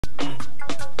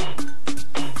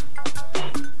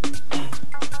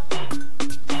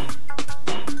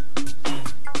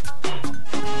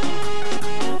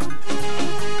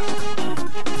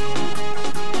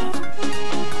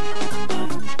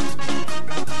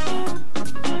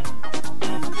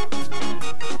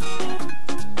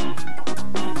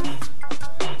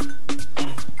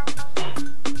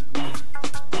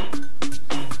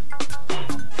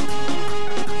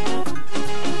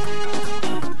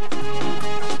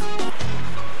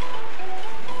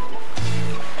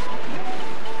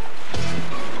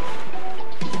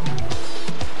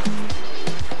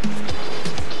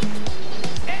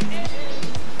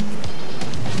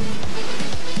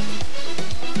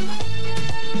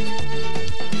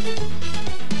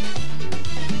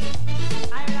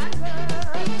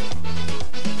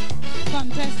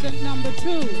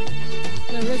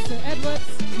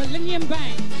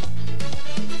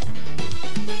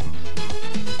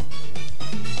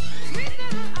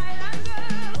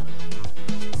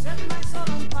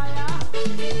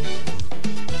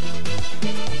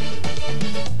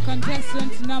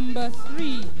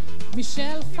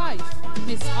Michelle Fife,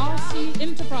 Miss RC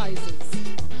Enterprises.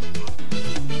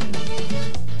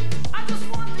 I just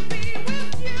want to be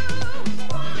with you.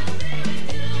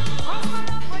 All my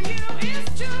love for you is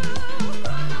true.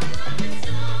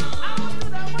 I will do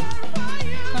the world for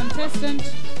you. Contestant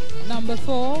number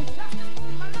 4,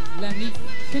 Lanique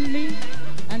Finley,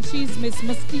 and she's Miss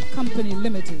Musty Company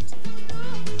Limited.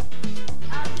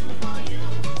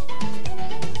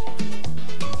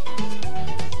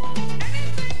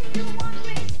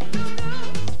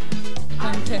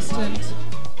 Contestant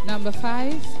number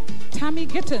 5, Tammy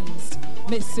Gittins,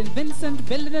 Miss St. Vincent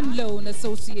Building and Loan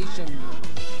Association.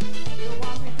 You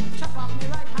want me to chop off my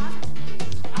right hand?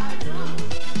 I do.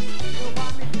 You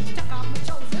want me to chop off my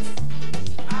trousers?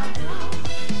 I do.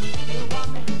 You want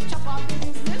me to chop off the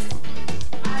business?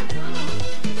 I do.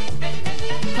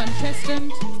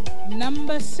 Contestant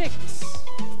number 6,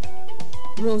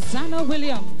 Rosanna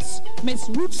Williams, Miss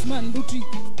Rootsman Boutique.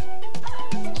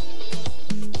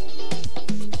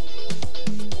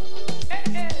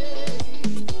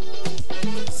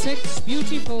 6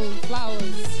 beautiful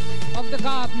flowers of the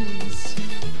gardens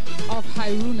of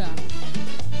Hiruna,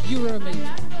 Urumi.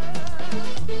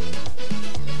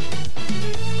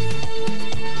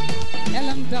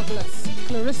 Ellen Douglas,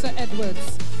 Clarissa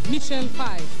Edwards, Michelle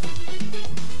Fife,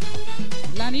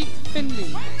 Lanique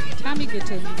Finley, Tammy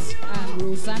Gittins, and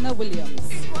Rosanna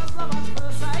Williams. It was love at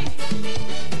first sight.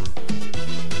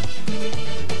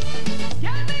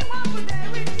 Tell me why we're there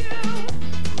with you.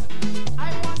 I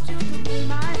want you to be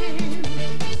mine,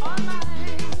 all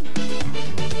mine.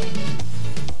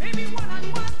 Baby, 1 and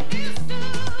 1 is 2.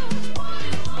 1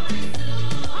 and 1 is 2.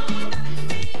 Oh, that is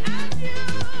me and you.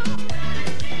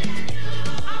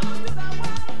 I will do the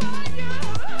world for you.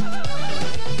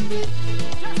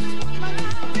 Just to put my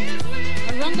love is with.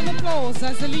 A round of applause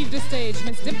as they leave the stage.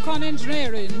 Miss Dipcon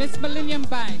Engineering, Miss Millennium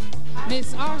Bank,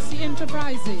 Miss RC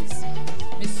Enterprises,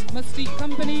 Miss Musty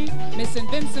Company, Miss St.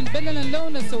 Vincent Building and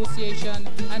Loan Association,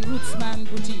 and Rootsman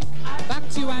Boutique. Back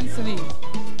to you, Anthony. You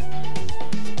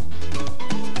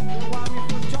want me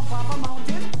to jump off a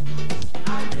mountain? I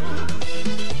do.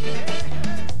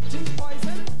 Drink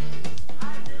poison? I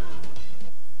do.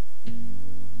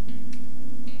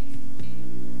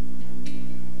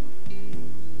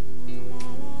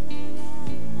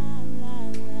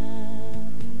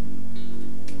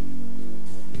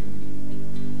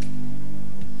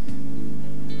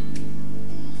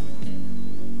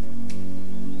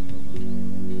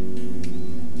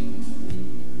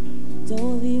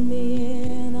 Don't leave me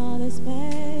in all this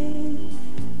pain.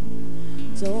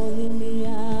 Don't leave me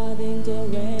out in the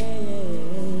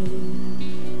rain.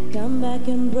 Come back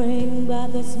and bring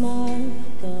back the smile.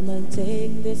 Come and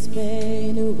take this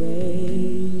pain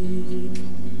away.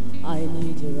 I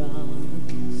need your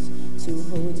arms to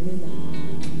hold me now.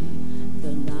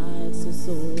 The nights are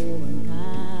so unkind.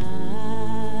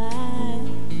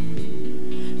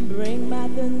 Bring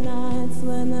back the nights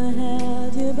when I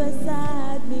held you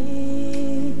beside me.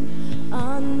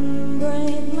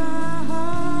 Unbreak my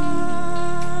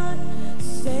heart.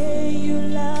 Say you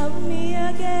love me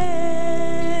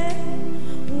again.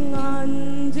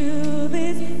 Undo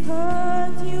this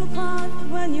hurt you caused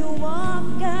when you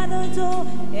walk at the door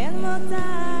and walked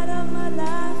out of my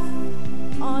life.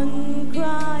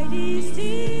 Uncry these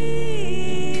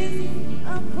tears.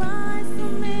 I've cried so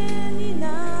many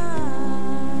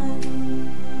nights.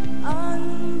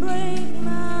 Unbreak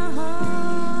my heart.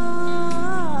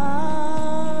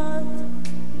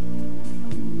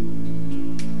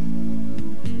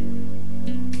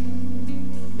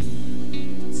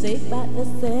 Take back the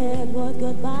sad word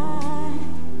goodbye.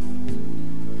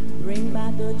 Bring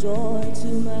back the joy to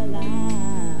my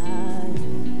life.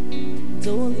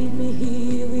 Don't leave me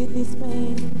here with this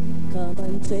pain. Come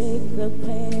and take the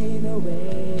pain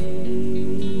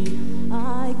away.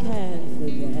 I can't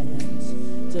forget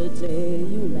the day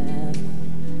you left.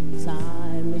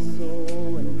 Time is so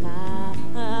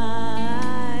unkind.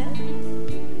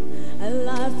 And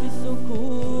life is so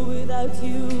cool without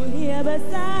you here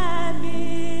beside me.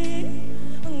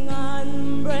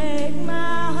 Unbreak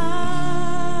my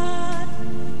heart.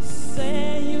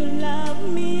 Say you love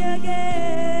me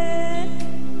again.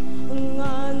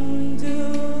 Undo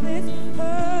this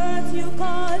hurt you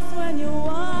caused when you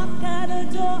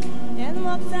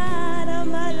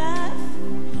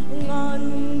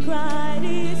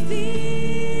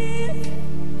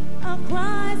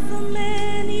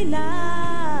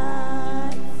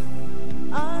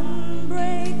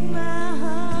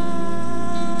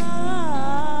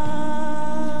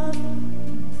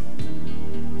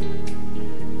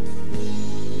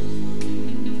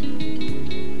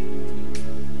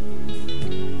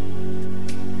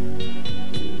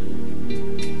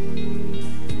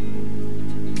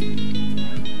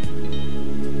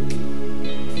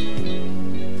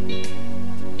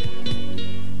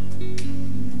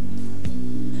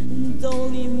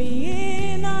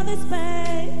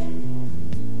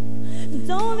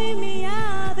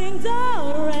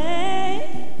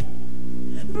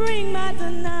Bring back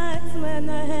the nights when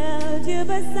I held you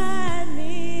beside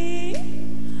me.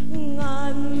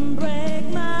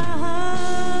 Unbreak my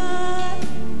heart.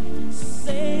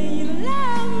 Say you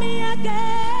love me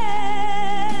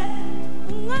again.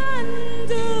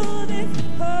 Undo this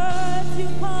hurt you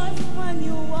caused when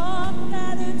you walked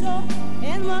out the door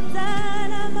and walked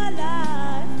out of my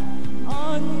life.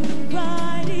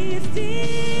 Uncry these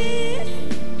tears.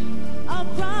 I'll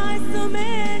cry so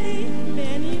many,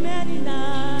 many, many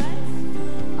nights.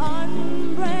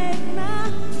 Unbreak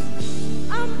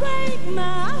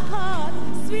my heart,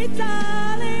 sweet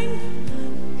darling.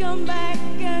 Come back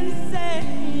and say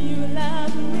you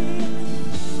love me.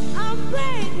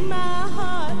 Unbreak my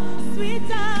heart, sweet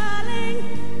darling.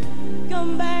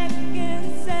 Come back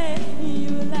and say you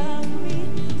love me.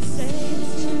 Say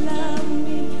that you love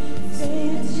me.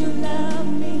 Say that you love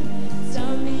me.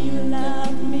 Tell me you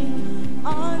love me.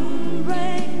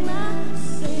 Unbreak my.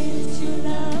 Say that you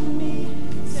love me.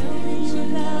 Tell me you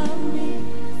love me.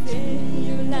 Say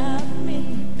you love me.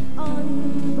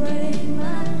 Unbreak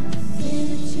my. Say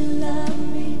that you love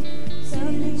me.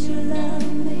 Tell me you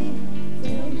love me.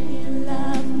 Tell me you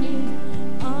love me.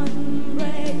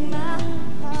 Unbreak my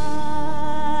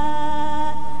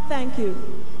heart. Thank you.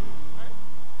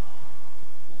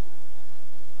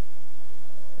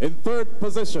 In third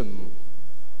position,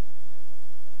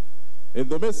 in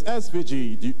the Miss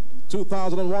SVG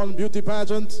 2001 beauty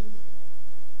pageant,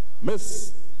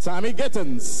 Miss Tammy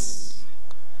Gittins.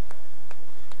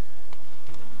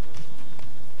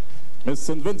 Miss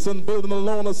St. Vincent Building and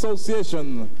Loan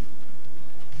Association,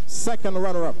 second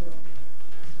runner-up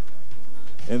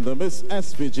in the Miss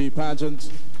SVG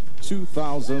pageant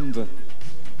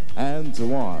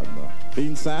 2001.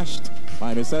 Being sashed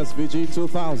by Miss SVG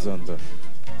 2000.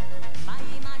 My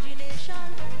imagination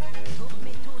took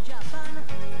me to Japan,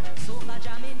 Soca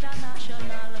Jam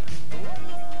International. Oh,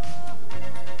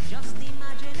 just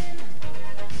imagining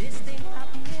this thing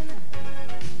happening.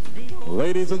 The whole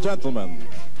Ladies and gentlemen,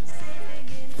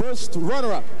 first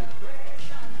runner-up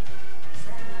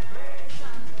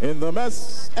in the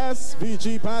Miss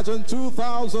SVG pageant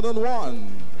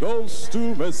 2001 goes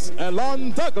to Miss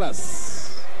Elon Douglas.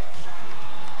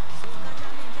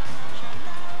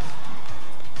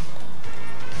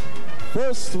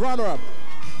 First runner-up,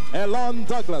 Elon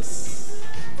Douglas.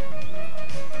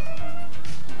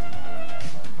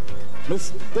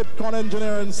 Miss Dipcon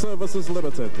Engineering Services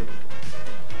Limited.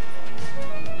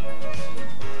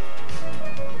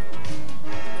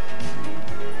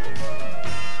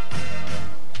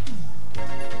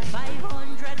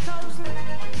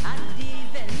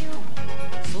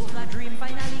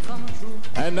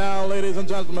 And now, ladies and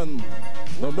gentlemen,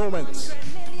 the moment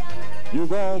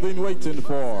you've all been waiting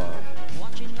for.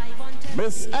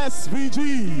 Miss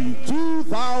SVG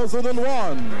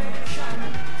 2001,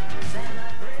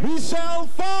 Michelle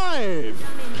 5.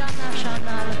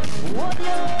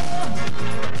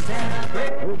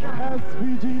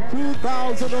 SVG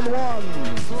 2001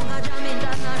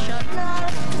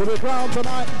 to be crowned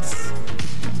tonight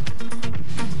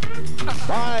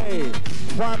by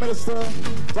Prime Minister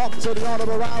Dr. the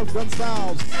Honorable Ralph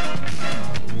Gonsalves.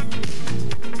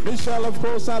 Michelle, of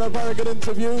course, had a very good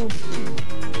interview.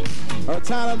 Her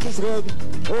talent is good.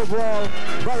 Overall,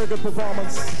 very good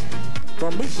performance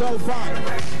from Michelle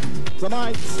 5.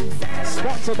 Tonight,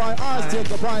 sponsored by RST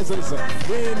Enterprises,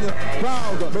 being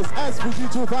crowned Miss SVG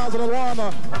 2001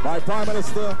 by Prime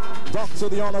Minister Dr.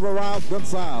 the Honorable Ralph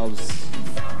Gonsalves.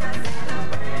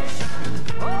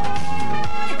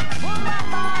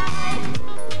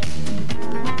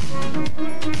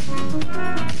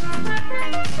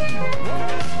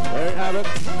 There you have it.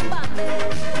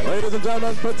 Ladies and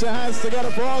gentlemen, put your hands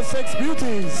together for all 6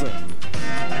 beauties.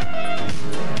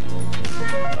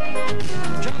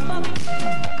 Jump up,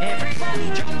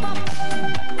 everybody jump up.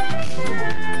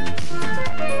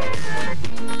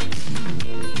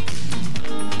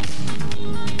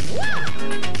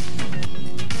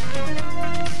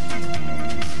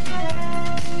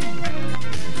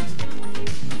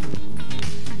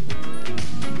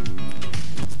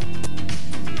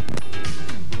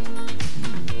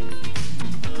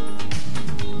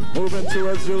 Moving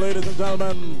towards you, ladies and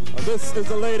gentlemen. This is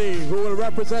the lady who will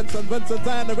represent St. Vincent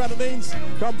and the Grenadines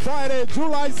come Friday,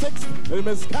 July 6th in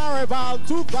Miss Carnival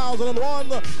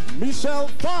 2001, Michelle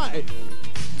 5.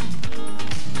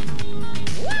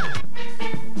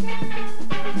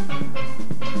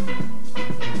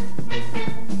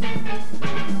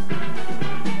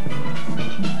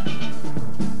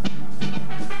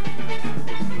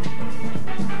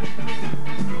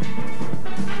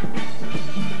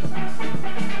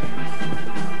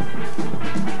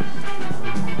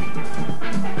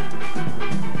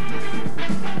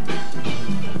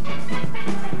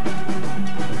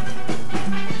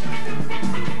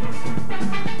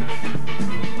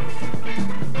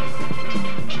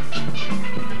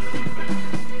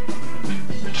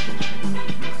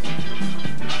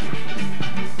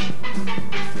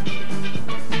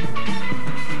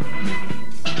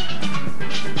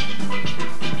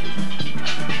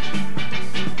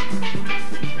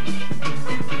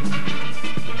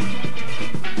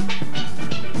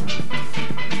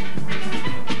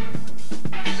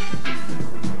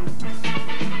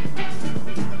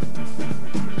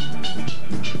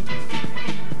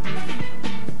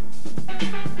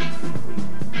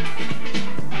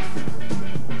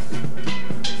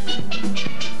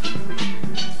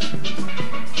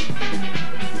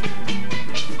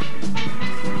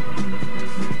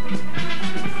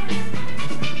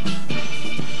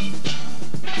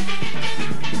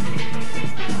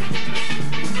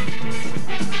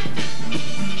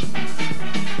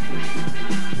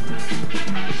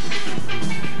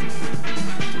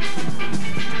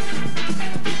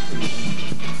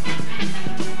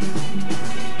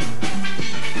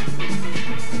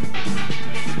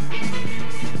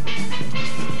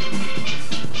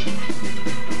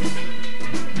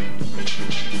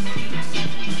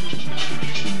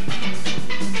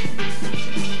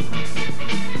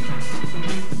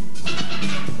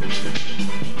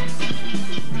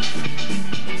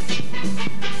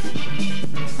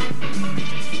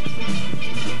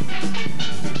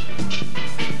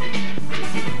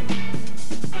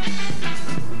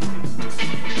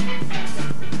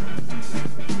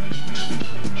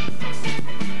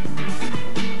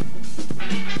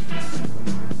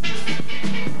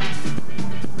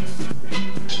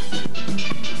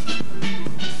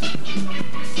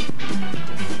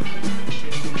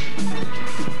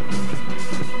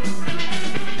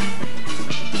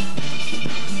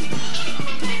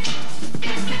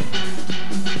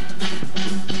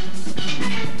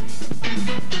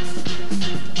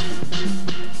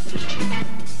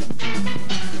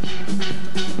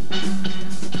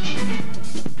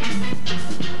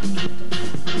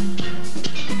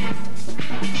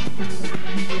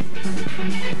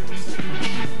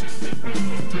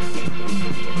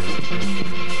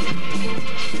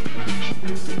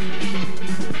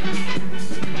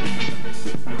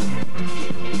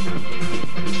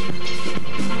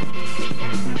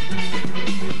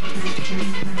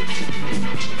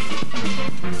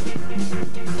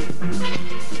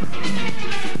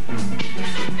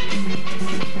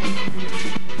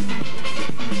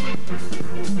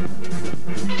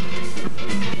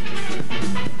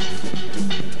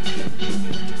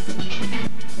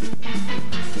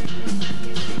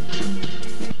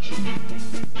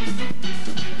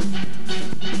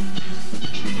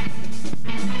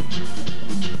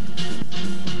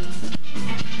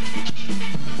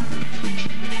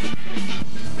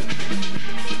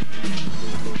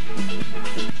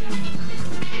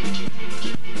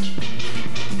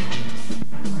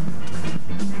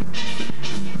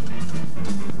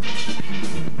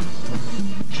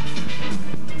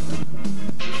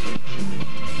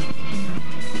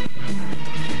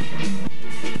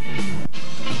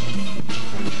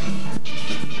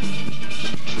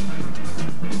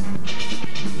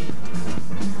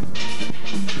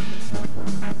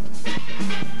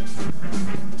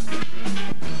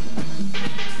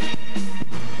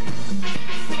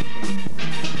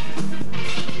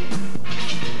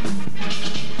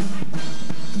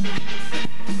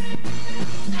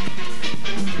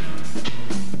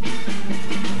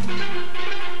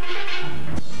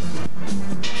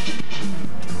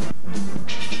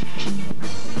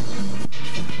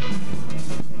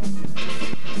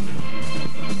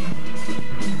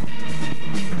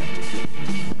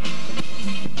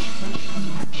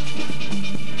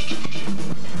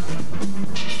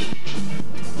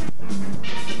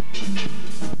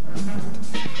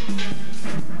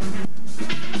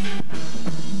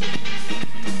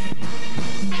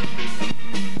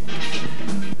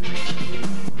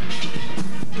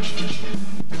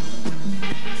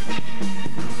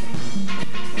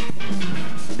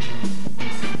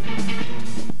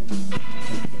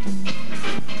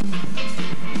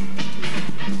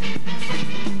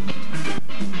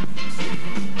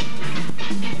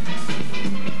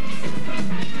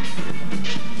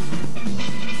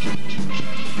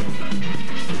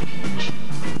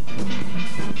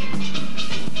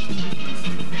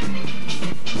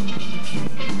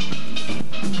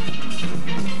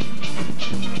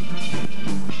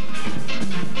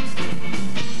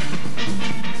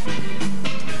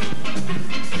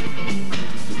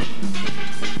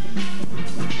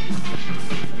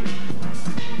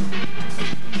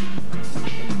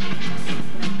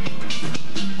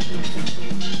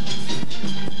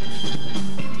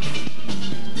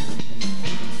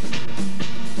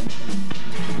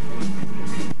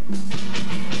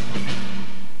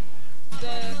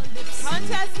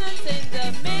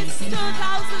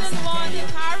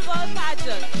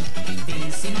 imagine.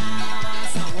 Vincy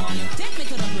Mars, I want you. Take me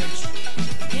to the bridge.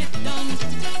 Get down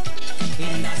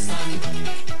in the sun.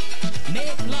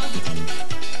 Make love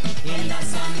in the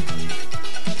sun.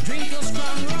 Drink your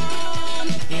strong rum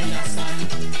in the sun.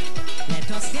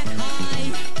 Let us get high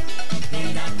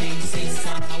in that Vincy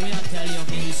sun. I will tell you,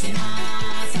 Vincy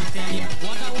Mars, I tell you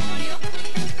what I want you.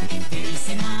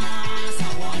 Vincy Mars,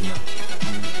 I want you.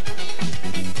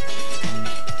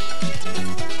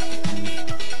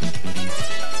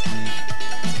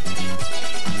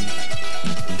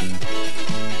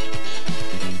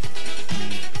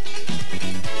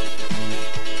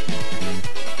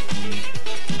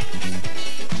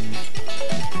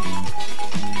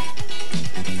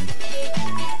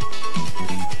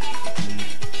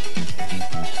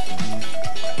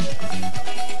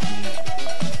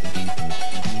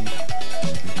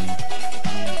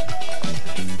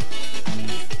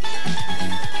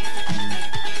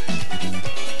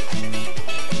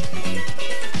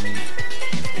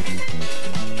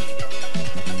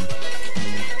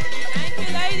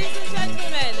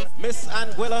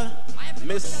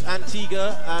 Miss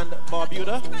Antigua and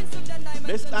Barbuda.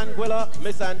 Miss Anguilla,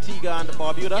 Miss Antigua and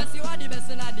Barbuda.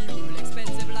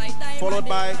 Followed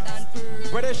by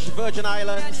British Virgin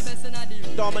Islands,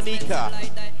 Dominica.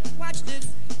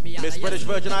 Miss British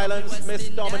Virgin Islands, Miss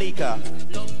Dominica.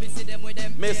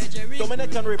 Miss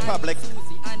Dominican Republic,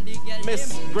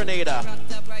 Miss Grenada.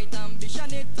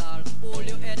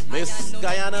 Miss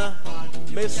Guyana,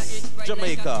 Miss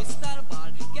Jamaica.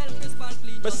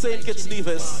 Miss St. Kitts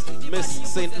Nevis, Miss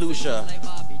St. Lucia.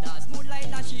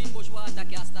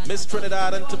 Miss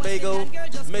Trinidad and Tobago,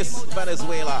 Miss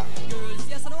Venezuela.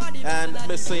 And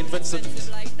Miss St.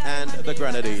 Vincent and the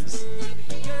Grenadines.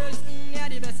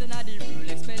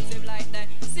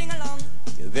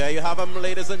 There you have them,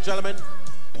 ladies and gentlemen.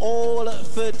 All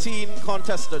 13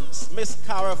 contestants, Miss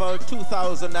Carnival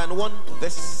 2001.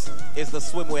 This is the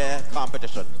swimwear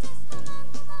competition.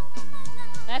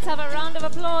 Let's have a round of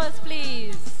applause,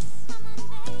 please.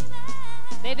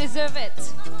 They deserve it.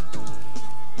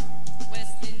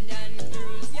 West Indian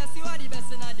girls, yes, you are the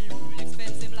best in the rule.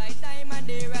 Expensive like diamond,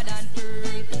 dearer than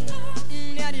pearl.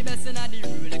 You are the best in the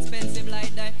rule. Expensive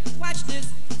like that. Watch this.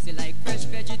 See, like fresh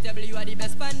vegetable, you are the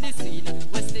best on the scene.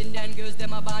 West Indian girls,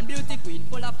 them a born beauty queen.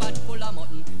 Full of fat, full of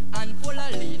mutton, and full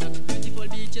of lean. Beautiful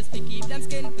beaches to keep them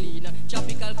skin clean.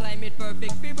 Tropical climate,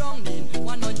 perfect for browning.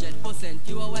 100%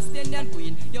 you a West Indian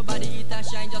queen. Your body heat a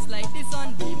shine just like the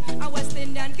sunbeam. A West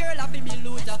Indian girl happy be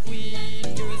Luther queen.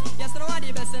 Girls, yes, no are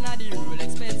the best in the rule.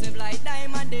 Expensive like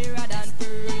diamond, dearer than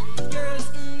pearl. Girls,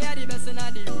 they are the best in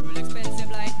the rule. Expensive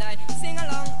like that. Sing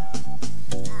along.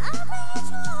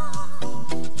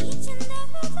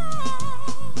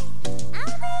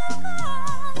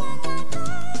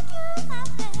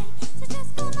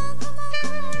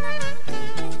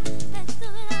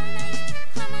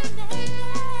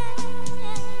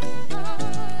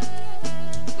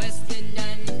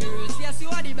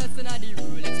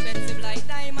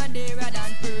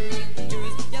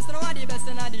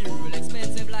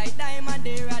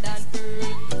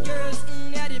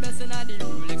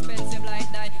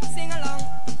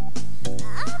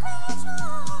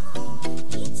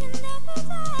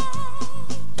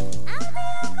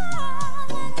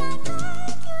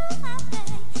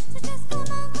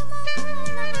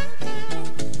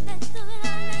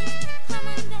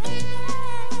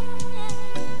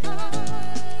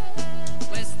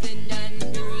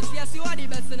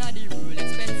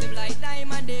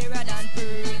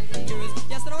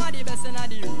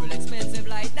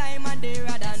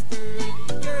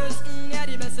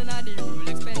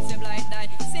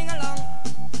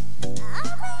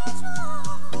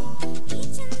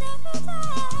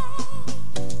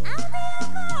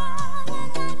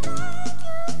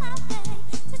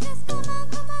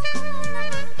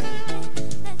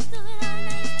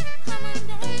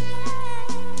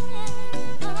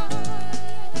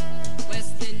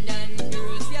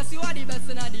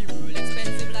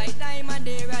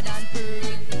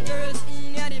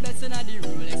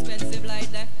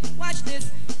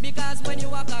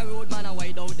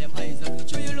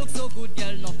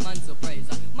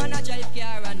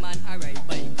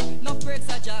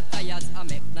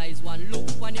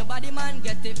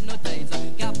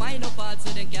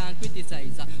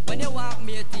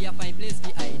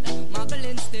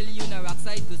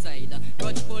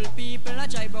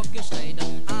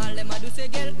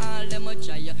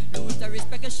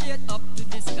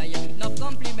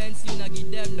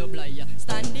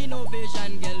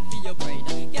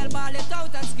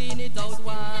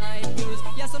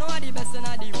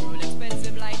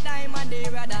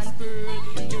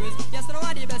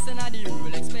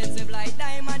 Expensive like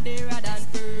diamond, dearer than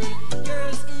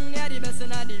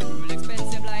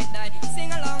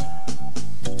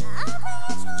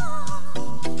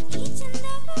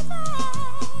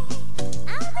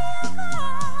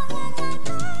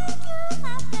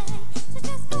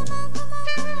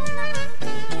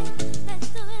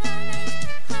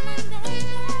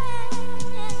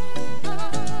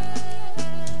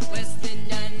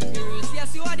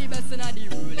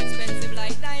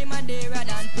dearer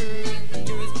than pearl.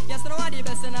 Girls, yes, know what the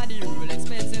best in the rule.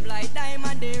 Expensive like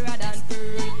diamond, dearer than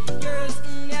pearl. Girls,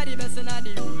 yeah, the best in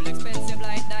the rule. Expensive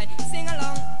like that. Sing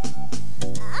along.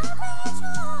 I'll be your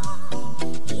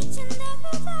joy each and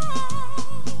every day.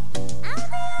 I'll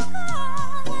be your girl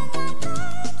and I'll make you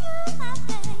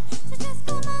happy. So just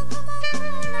come on, baby.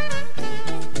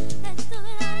 Let's do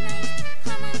it all night.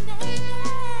 Come on, baby.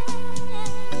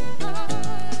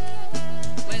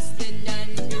 West Indian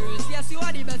girls, yes, you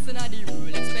are the best in the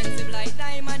rule. Expensive like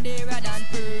diamond, dearer than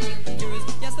pearl. Girls,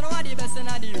 yes, you are the best in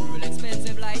the rule.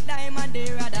 Expensive like diamond,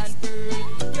 dearer than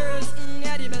pearl. Girls,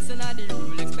 yeah, the best in the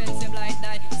rule. Expensive like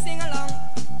that. Sing along.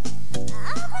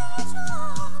 I'll be your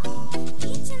joy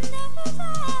each and every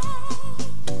day.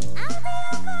 I'll be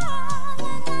your girl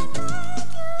and I'll make you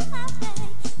happy.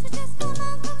 So just come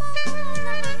on, baby.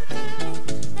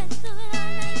 Let's do it all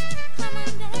night. Come on,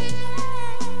 baby.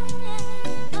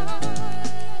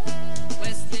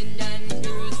 West Indian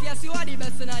girls, yes, you are the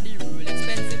best in the rule.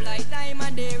 Expensive like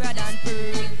diamond, dearer than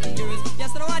pearl. Girls,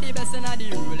 yes, you are the best in the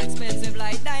rule. Expensive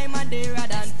like diamond, dearer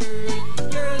than pearl.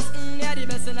 Girls, yeah, the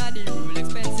best in the rule.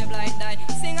 Expensive like that.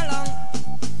 Sing along.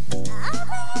 I'll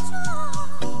be your joy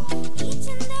each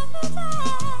and every day.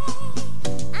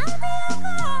 I'll be your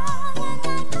girl and I'll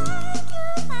make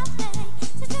you happy.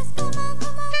 So just come on,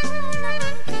 baby.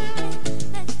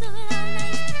 Let's do it all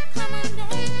night. Come on,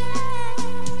 baby.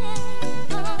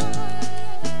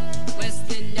 West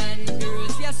Indian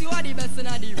girls, yes, you are the best in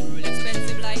the rule.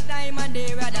 Expensive like diamond,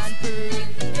 dearer than pearl.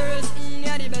 Girls,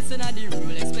 yeah, the best in the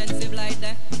rule. Expensive like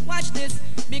that. Watch this,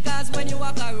 because when you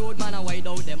walk a road, man, I wide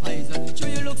out them eyes. Sure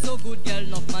you look so good, girl,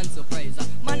 enough man surprise.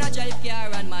 Man, a drive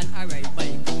car and man, a ride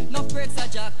bike. No brakes, a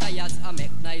jack tires, a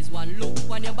make nice one look.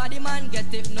 When your body, man, get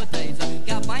hypnotized.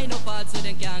 Can't find no fault, so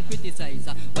they can't criticize.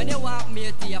 When you walk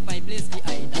me to your find place to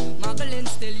hide. Muggling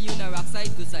still, you know, rock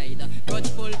side to side.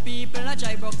 Grudgeful people, a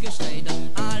try broke your stride.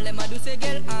 All them a do say,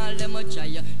 girl, all them a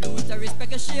try. Lose the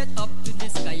respect, a shade up to the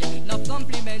sky. No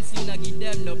compliments, you know, give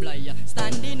them no blind.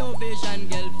 Standing ovation,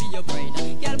 girl, for your pride.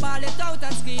 Girl, ball it out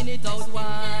and skin it out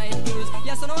wide. Girls,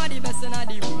 yes, you know what the best in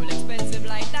the rule. Expensive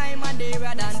like diamond,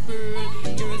 dearer than pearl.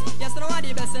 Girls, yes, you know what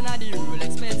the best in the rule.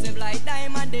 Expensive like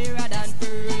diamond, dearer than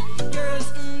pearl.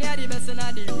 Girls, yeah, the best in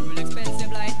the rule.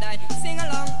 Expensive like that. Sing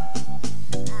along.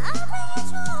 I'll be your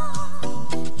joy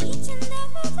each and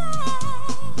every day.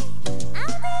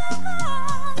 I'll be your girl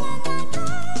and I'll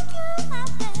make you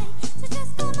happy. So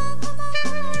just come on,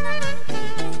 baby.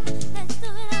 Let's do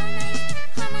it all night.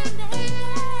 Come on, baby.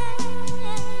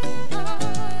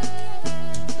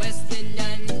 West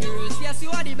Indian girls, yes, you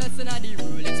are the best in the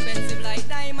rule. Expensive like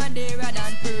diamond, dearer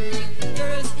than pearl.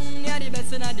 Girls, yeah, the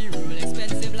best in the rule.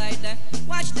 Expensive like that.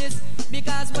 Watch this,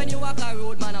 because when you walk a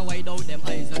road, man, I wide out them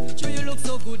eyes. Sure you look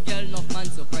so good, girl, enough man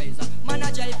surprise. Man,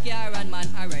 a drive car and man,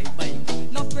 a ride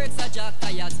bike. No brakes, a jack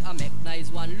tires, a make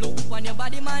nice one look. When your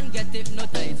body, man, get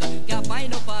hypnotized. Can't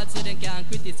find no fault, so they can't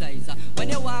criticize. When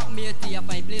you walk me to your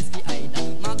find place to hide.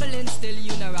 Muggling still,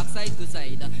 you know, rock side to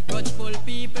side. Grudgeful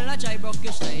people, a try broke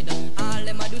your stride. All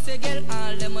them a do say, girl,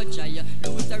 all them a try.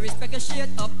 Lose the respect, a shade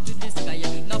up to the sky.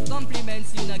 No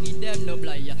compliments, you know, give them no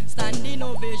blind. Standing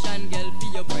ovation, girl, for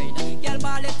your pride. Girl,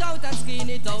 ball it out and skin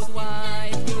it out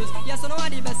wide. Girls, yes, you know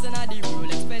what the best in the rule.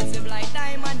 Expensive like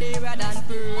diamond, dearer than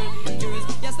pearl. Girls,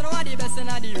 yes, you know what the best in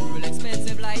the rule.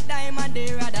 Expensive like diamond,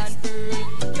 dearer than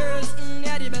pearl. Girls,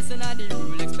 yeah, the best in the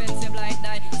rule. Expensive like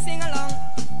that. Sing along.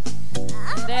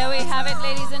 And there we have it,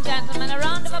 ladies and gentlemen. A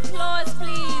round of applause,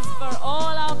 please, for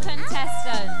all our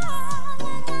contestants.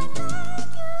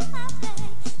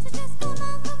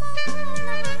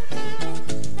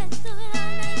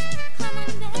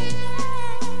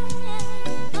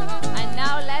 And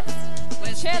now let's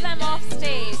cheer them off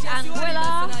stage.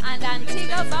 Anguilla and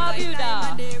Antigua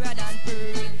Barbuda.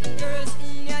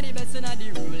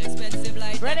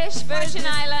 British Virgin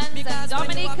Islands and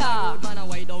Dominica.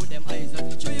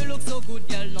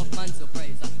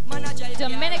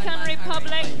 Dominican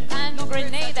Republic and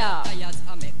Grenada.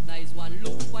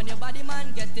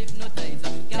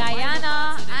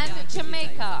 Guyana and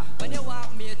Jamaica.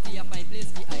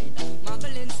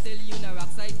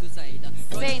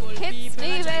 St. Kitts,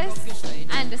 Nevis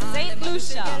and St.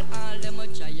 Lucia.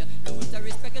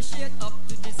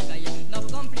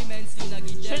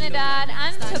 Trinidad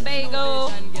and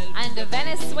Tobago and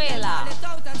Venezuela.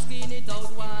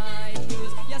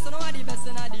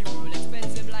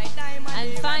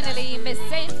 And finally, Miss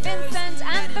St. Vincent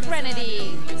and the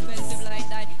Grenadines.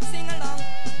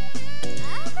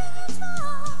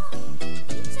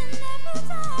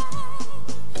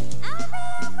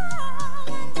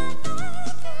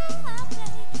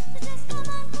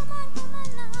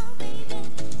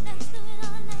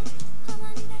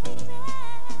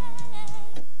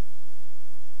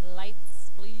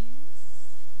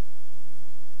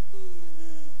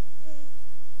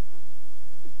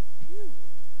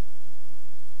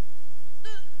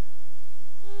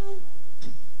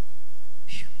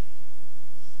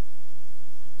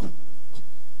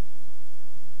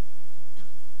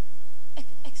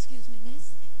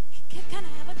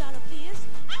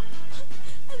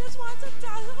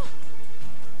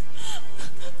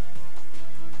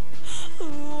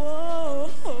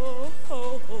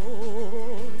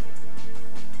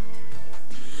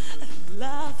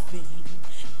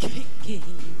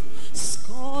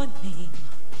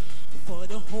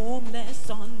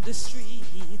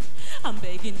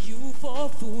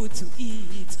 food to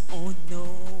eat. Oh no,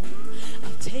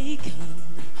 I've taken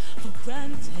for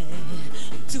granted.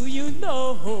 Do you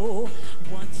know,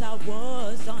 once I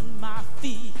was on my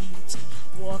feet,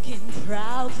 walking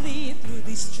proudly through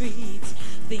the streets.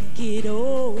 Think it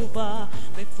over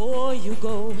before you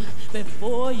go,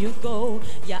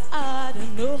 yeah, I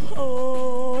don't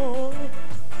know.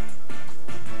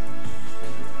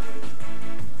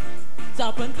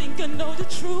 Stop and think and know the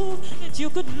truth, that you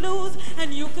could lose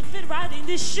and you could fit right in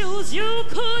these shoes. You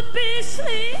could be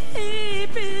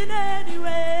sleeping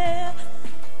anywhere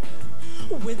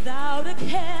without a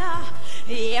care.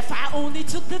 If I only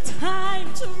took the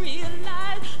time to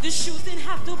realize the shoes didn't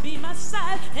have to be my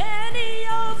size. Any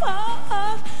of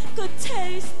us could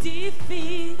taste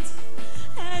defeat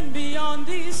and be on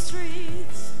these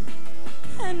streets.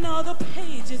 And all the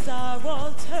pages are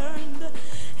all turned,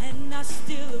 and I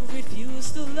still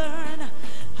refuse to learn.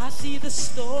 I see the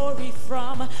story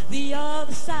from the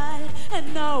other side,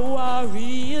 and now I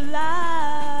realize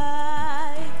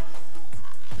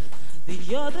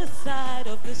the other side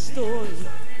of the story,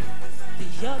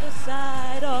 the other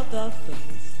side of the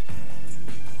fence.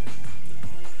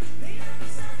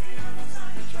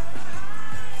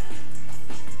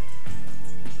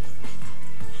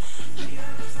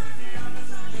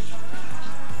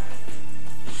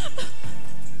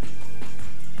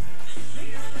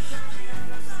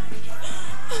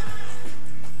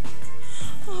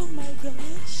 Oh my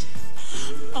gosh,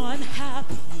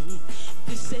 unhappy,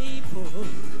 disabled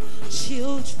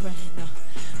children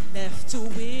left to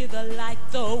wither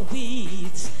like the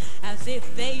weeds, as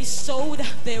if they sowed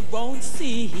their own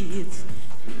seeds.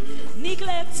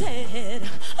 Neglected,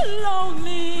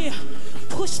 lonely,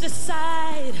 pushed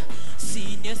aside,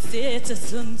 senior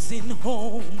citizens in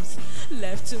homes,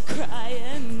 left to cry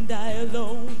and die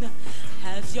alone.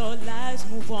 As your lives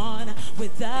move on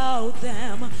without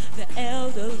them, the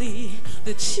elderly,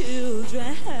 the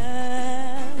children.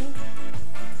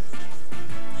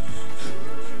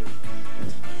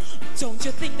 Don't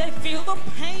you think they feel the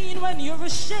pain when you're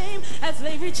ashamed as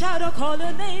they reach out to call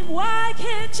a name? Why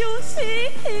can't you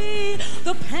see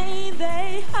the pain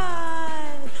they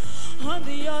hide on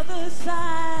the other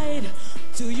side?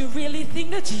 Do you really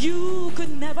think that you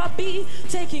could never be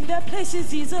taking their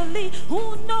places easily?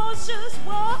 Who knows just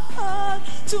what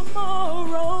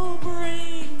tomorrow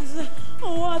brings,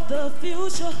 what the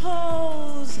future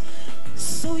holds?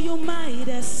 So you might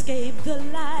escape the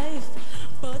life,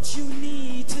 but you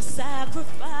need to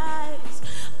sacrifice,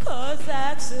 'cause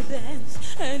accidents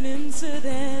and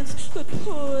incidents could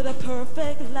put a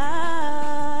perfect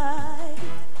life.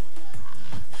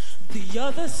 The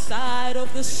other side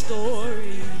of the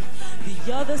story,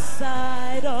 the other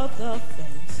side of the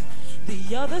fence,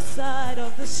 the other side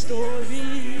of the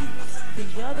story,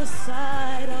 the other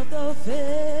side of the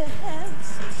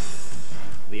fence.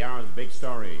 The hour's big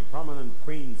story. Prominent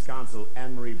Queens Counsel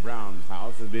Anne-Marie Brown's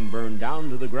house has been burned down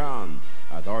to the ground.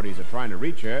 Authorities are trying to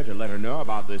reach her to let her know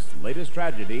about this latest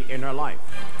tragedy in her life.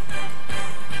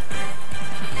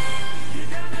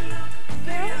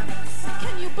 Girl,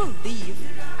 can you believe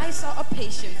I saw a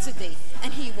patient today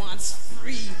and he wants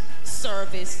free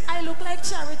service? I look like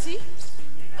charity.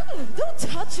 Oh, don't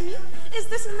touch me. Is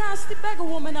this a nasty beggar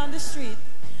woman on the street?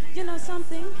 You know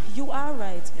something? You are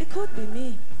right. It could be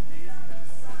me.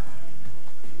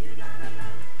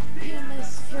 Here,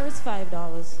 miss, here's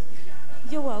 $5.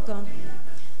 You're welcome.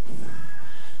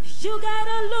 You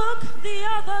gotta look the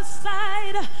other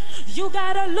side. You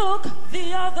gotta look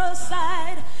the other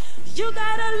side. You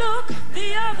gotta look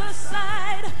the other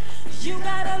side. You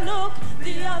gotta look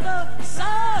the other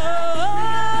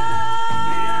side.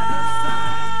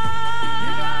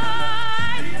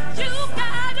 You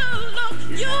gotta look,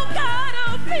 you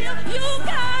gotta feel, you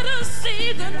gotta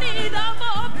see the need of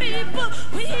our people.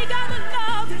 We gotta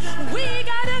love, we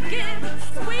gotta give,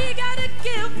 we gotta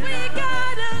give, we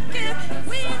gotta give.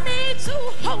 We need to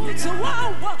hold to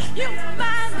our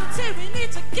humanity. We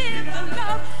need to give the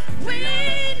love. We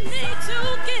need to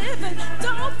give, and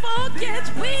don't forget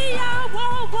we are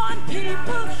all one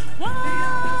people, one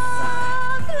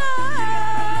love.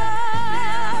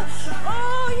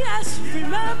 Oh yes,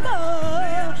 remember,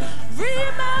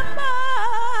 remember,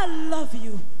 I love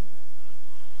you.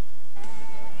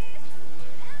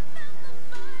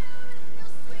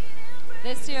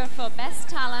 This year for Best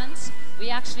Talent, we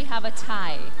actually have a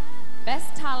tie.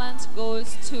 Best Talent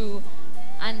goes to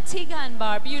Antigua and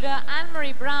Barbuda,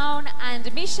 Anne-Marie Brown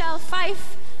and Michelle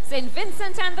Fife, St.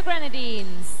 Vincent and the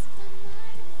Grenadines.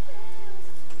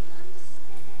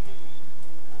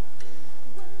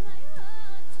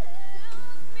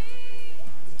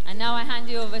 And now I hand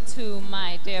you over to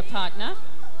my dear partner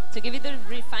to give you the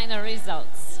final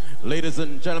results. Ladies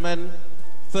and gentlemen,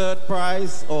 third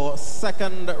prize or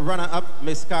second runner-up,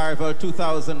 Miss Carnival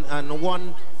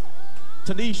 2001,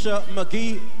 Tanisha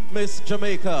McGee, Miss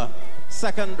Jamaica,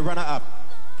 second runner-up.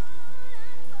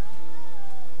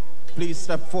 Please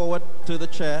step forward to the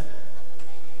chair.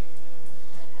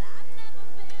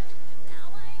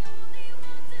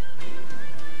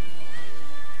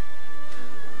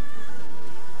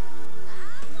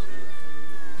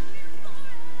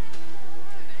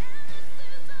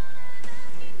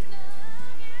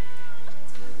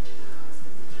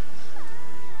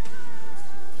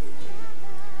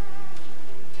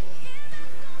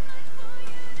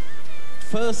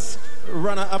 First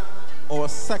runner-up or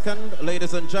second,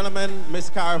 ladies and gentlemen, Miss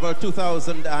Carnival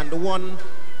 2001,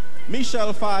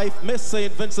 Michelle Fife, Miss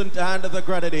St. Vincent and the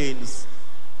Grenadines.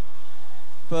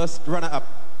 First runner-up.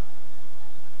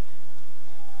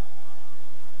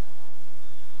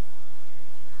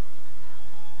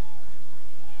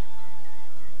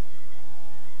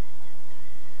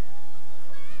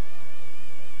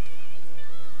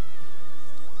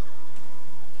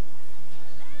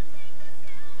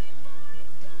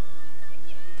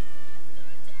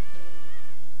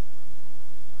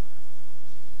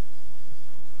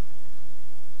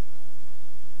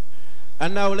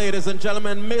 And now, ladies and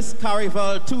gentlemen, Miss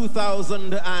Carnival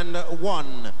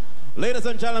 2001. Ladies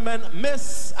and gentlemen,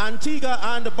 Miss Antigua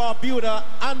and Barbuda,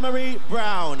 Anne-Marie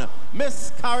Brown.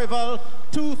 Miss Carnival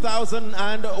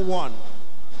 2001.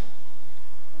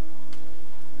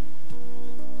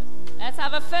 Let's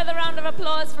have a further round of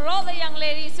applause for all the young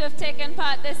ladies who have taken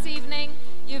part this evening.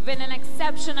 You've been an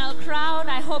exceptional crowd.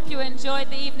 I hope you enjoyed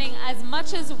the evening as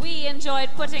much as we enjoyed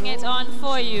putting it on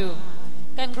for you.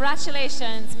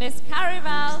 Congratulations, Miss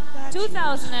Carnival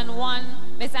 2001,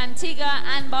 Miss Antigua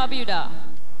and Barbuda.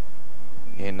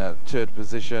 In third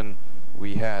position,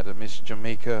 we had Miss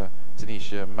Jamaica,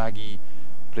 Tanisha Maggie,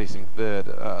 placing third.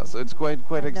 So it's quite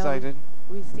exciting.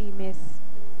 We see Miss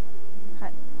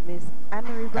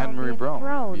Anne-Marie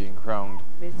Brown, being crowned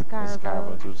Miss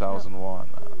Carnival 2001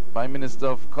 by Minister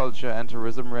of Culture and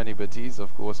Tourism Rennie Baptiste,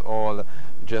 of course, all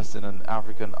dressed in an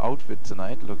African outfit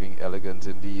tonight, looking elegant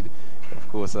indeed. Of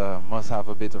course, must have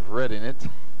a bit of red in it.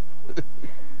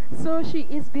 So she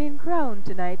is being crowned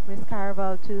tonight, Miss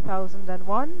Carnival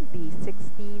 2001, the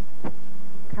 16th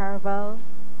Carnival,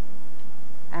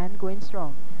 and going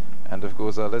strong. And of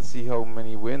course, let's see how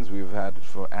many wins we've had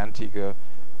for Antigua.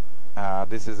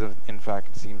 This is, in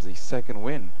fact, seems the second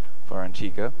win for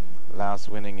Antigua. Last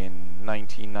winning in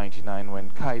 1999 when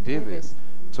Kai Davis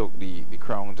took the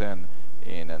crown then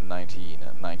in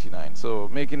 1999. So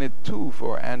making it 2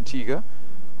 for Antigua.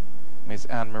 Miss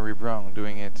Anne-Marie Brown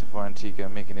doing it for Antigua,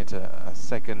 making it a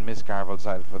second Miss Carnival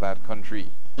title for that country.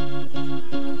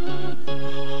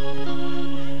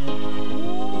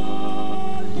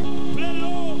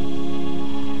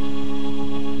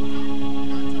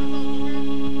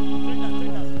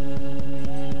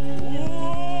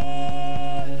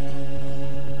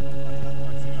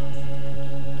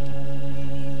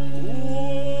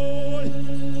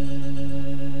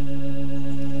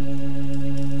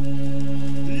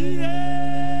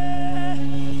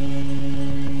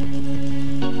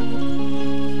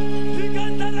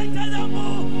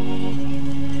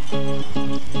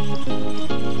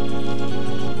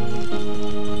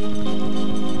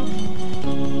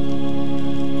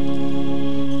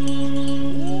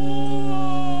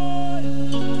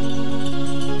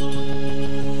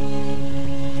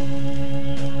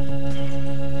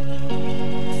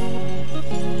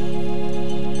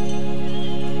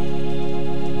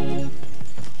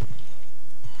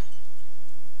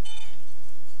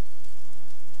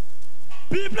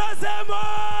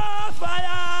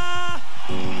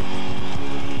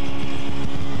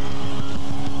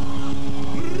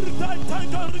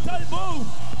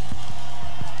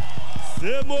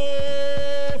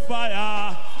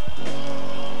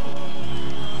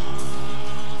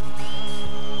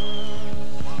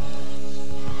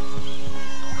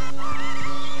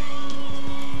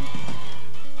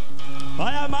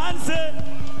 Fireman say,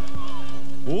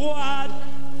 what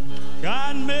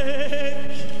can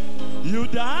make you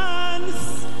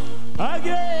dance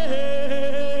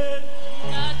again?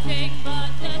 Nothing but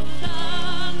the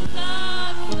songs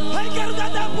of soul. Hey, get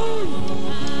that fool!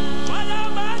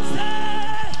 Fireman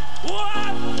say,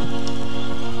 what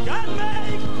can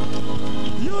make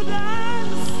you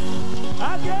dance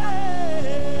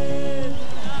again?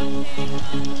 Nothing but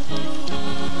the songs of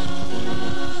soul.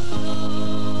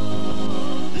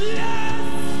 Yes!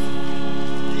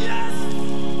 Yes!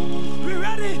 We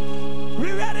ready!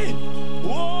 We ready!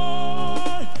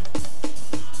 Whoa!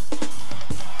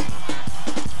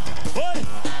 Oi!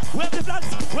 Wave the flags!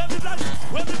 Wave the flags!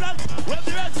 Wave the flags! flags, wave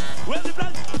the flags, wave the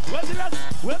flags, wave the flags,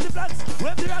 wave the flags,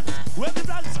 wave the flags, wave the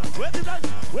flags, wave the flags,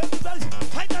 wave the flags.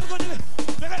 Hi, go to the.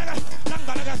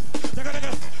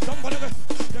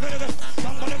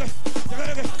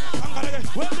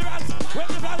 Wave the flags, wave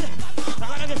the flags.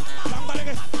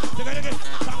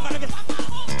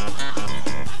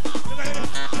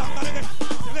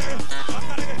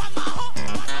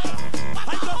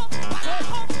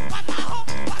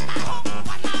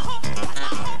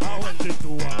 I went into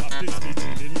a Baptist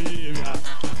meeting in the area.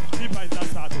 The pinter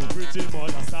start to preach,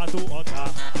 mother start to utter.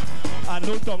 And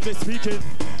no tongue they speaking,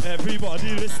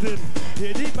 everybody listening.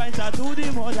 Hear the pinter to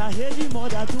the mother, hear the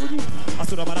mother to the.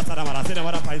 Asura mara sara mara, say the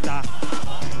mother pinter.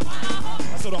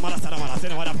 Asura mara sara mara, say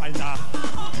the mother pinter.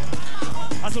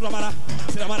 Asura mara,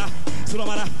 say the mara, sura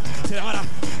mara, say the mara,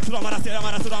 sura mara, say the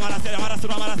mara, sura mara, say the mara,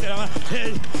 sura mara, say the mara.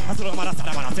 Hey, asura mara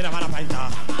sara mara, say the mara pinter.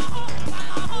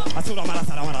 Asura mara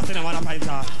sara mara, say the mara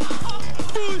pinter.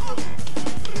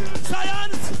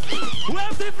 Science,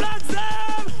 wave the flags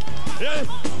them. Hey.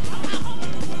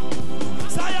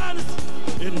 Science!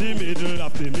 In the middle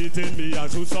of the meeting, me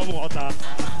and shoot some water.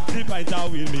 The pinter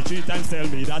will me 3 times, tell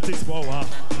me that is power.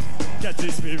 Get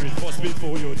the spirit first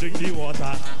before you drink the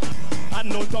water. And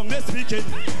no tongue they speaking,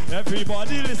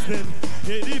 everybody listening.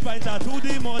 Hear the pinter to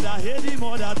the mother, hear the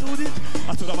mother to the.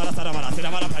 Asura mara sara mara, say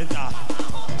the mara pinter.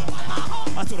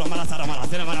 Asura mara sara mara,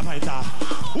 say the mara pinter.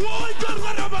 Oh, God,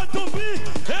 what about to be?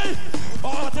 Hey!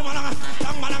 Oh, Timananga,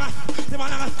 Tangmananga,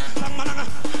 Timananga, Tangmananga,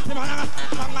 Timananga,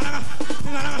 Tangmananga,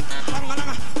 Tingananga,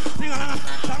 Tangmananga, Tingananga,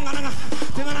 Tangmananga,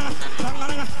 Tingananga,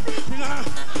 Tangmananga, Tingananga,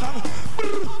 Tangmananga.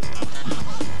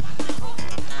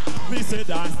 We say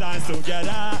dance, dance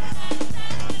together.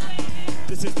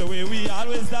 This is the way we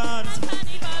always dance.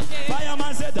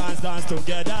 Fireman say dance, dance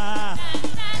together.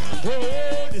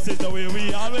 Oh, this is the way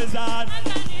we always dance.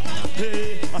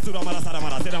 Hey, Asura Mara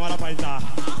Saramara, say the Mara Paita.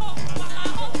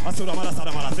 Asura Mara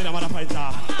Saramara, say the Mara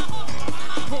Paita.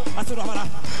 Asura Mara,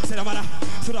 say the Mara,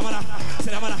 Suramara,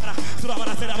 say the Mara,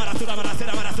 Suramara, say the Mara, Suramara, say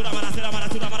the Mara, Suramara, say the Mara,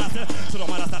 Suramara,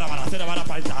 Suramara, Saramara, say the Mara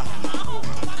Paita.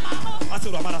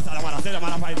 Asura Mara Saramara, say the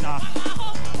Mara Paita.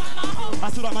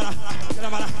 Asura Mara, say the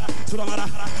Mara, Suramara,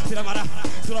 say the Mara,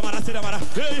 Suramara, say the Mara.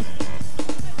 Hey!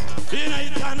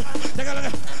 Inaitan, take a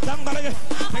look, Tangalege,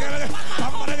 take a look,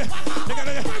 Tangalege, take a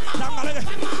look, Tangalege,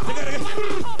 take a look,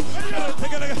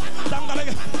 take a look,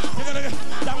 Tangalege, take a look,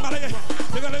 Tangalege,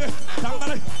 take a look,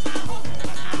 Tangalege.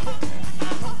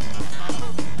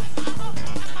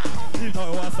 If I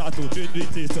was start to drink the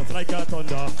taste just like a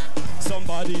thunder,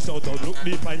 somebody shout out, look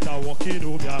the pinter walking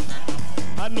over.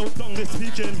 And no tongue is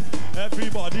speaking,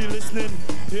 everybody listening.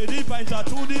 Hear the pinter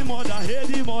to the mother, hear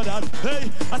the mother.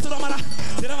 Hey, Asuramara,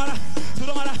 Siramara,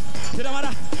 Suramara,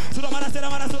 Siramara, Suramara,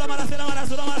 Siramara, Suramara, Siramara,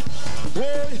 Suramara.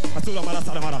 Oi, Asuramara,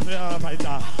 Saramara, Siramara,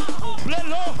 pinter. Play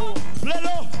low, play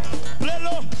low, play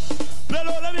low, play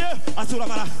low, let me hear.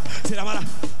 Asuramara, Siramara.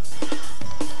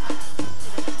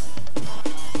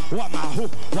 Wamahu,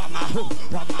 Wamahu,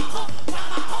 Wamahu.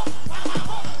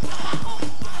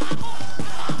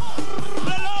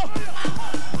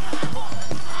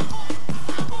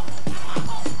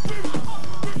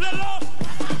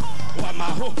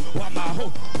 Wamaho.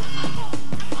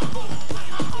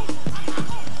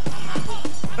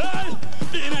 Hey,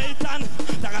 Inaitan,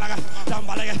 Tagalaga,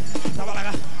 Tambalaga,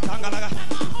 Tambalaga, Tangalaga.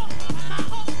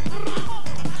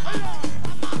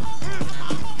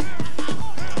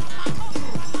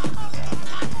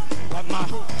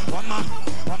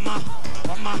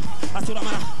 Wama,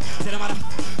 Asuramara, Siramara,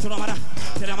 Suramara,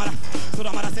 Siramara,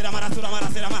 Suramara, Siramara, Suramara,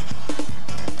 Siramara.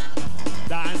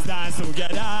 Dance, dance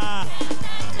together.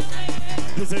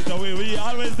 This is the way we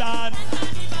always dance.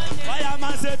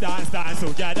 Fireman say dance, dance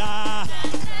together.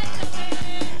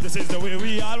 This is the way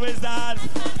we always dance.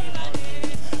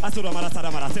 Asuramara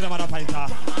Saramara, Siramara Painta.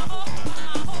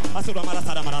 Asuramara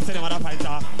Saramara, Siramara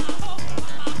Painta.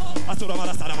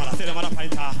 Asuramara Saramara, Siramara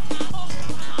Painta.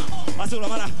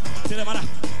 Asuramara, Siramara,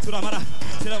 Suramara,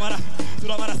 Siramara,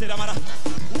 Suramara, Siramara.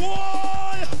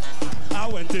 Whoa! I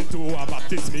went into a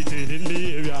Baptist meeting in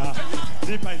the area.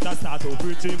 The pinter start to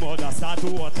preach, mother start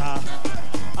to water.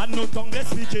 And no tongue they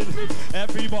speaking,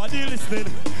 everybody listening.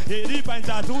 Hear the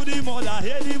pinter to the mother,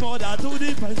 hear the mother to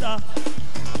the pinter.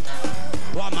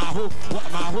 Wamahu,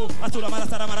 Wamahu, Asuramara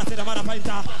Saramara Siramara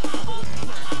Pinter.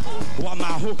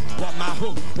 Wamahu,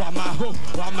 Wamahu, Wamahu,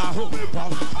 Wamahu.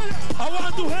 I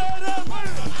want to hear them.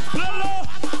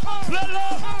 Play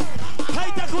low,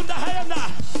 Haita Kunda Hayana.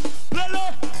 Play low.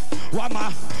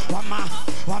 Wama, Wama,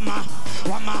 Wama,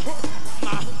 Wama,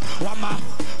 Wama, Wama,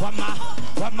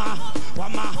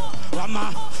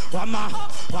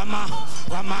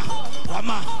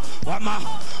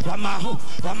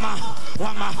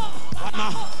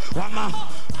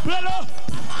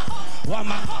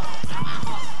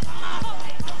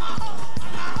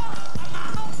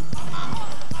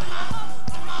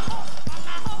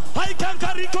 I can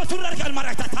carry go to Rakan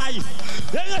Maratatai.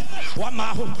 Wama,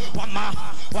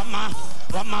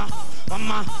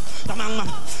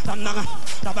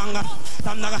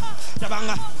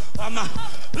 Tamanga, Wama.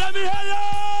 Let me hear you.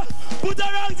 Put the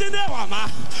ranks in there. Wama.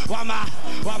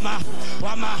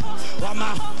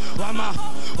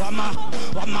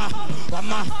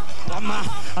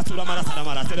 Asura Mara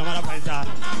Saramara, Sedamara Paita.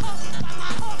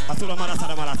 Asura Mara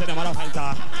Saramara, Sedamara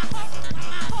Paita.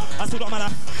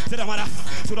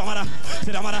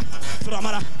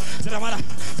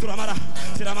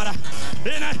 Suramara,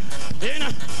 Ina,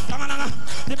 Tamananga,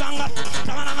 Dibanga,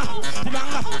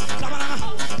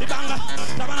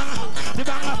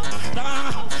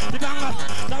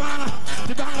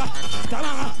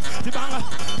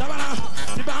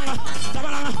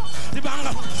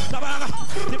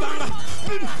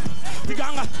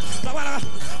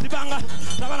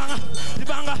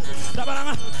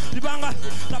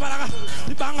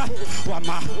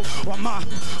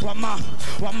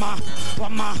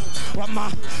 Wama,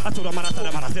 Atura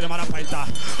Mara Paita.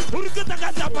 Urkata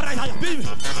Gata Paraya, Bim,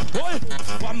 Boy,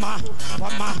 Wama,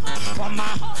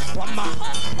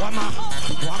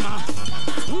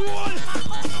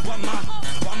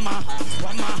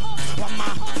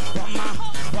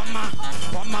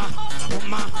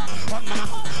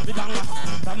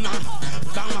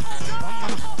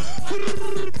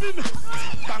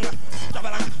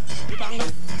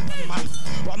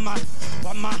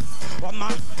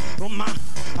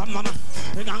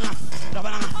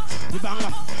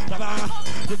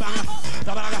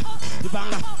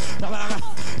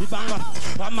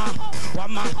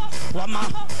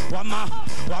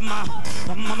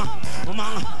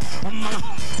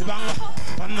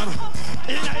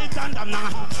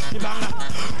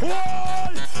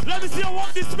 let me see you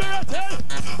walk the spirit, eh?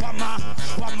 Wama,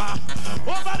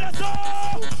 over the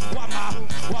soul. Wama,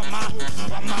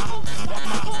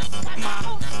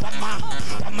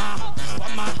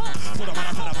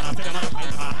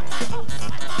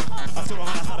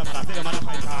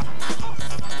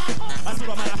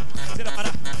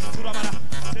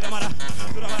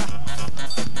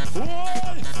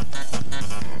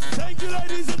 thank you,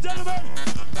 ladies and gentlemen.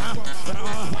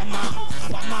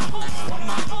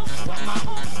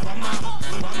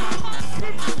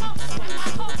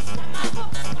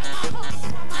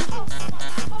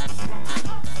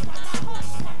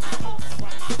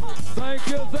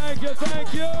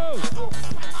 Thank you.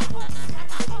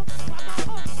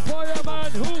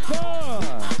 Fireman Hooper.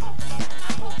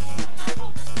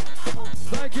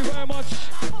 Thank you very much.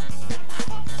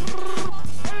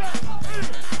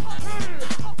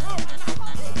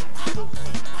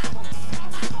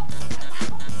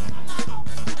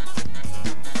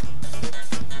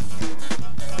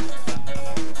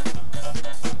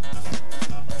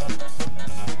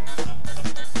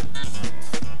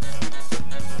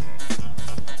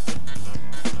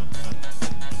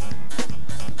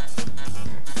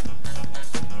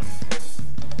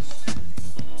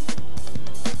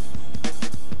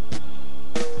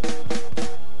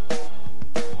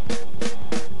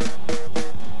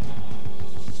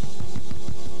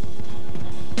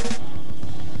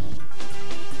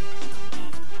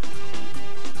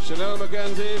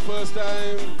 First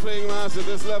time playing mass at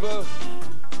this level.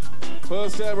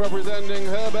 First time representing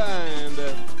her band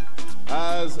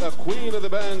as a Queen of the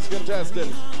Bands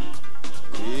contestant.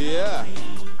 Yeah.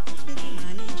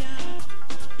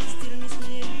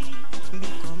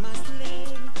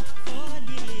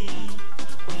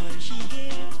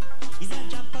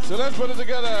 So let's put it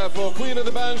together for Queen of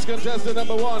the Bands contestant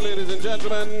number 1, ladies and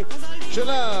gentlemen.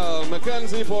 Chanel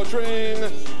Mackenzie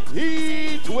portraying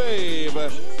Heat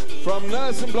Wave. From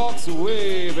Nelson Block's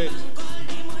Wave It.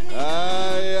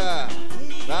 Yeah.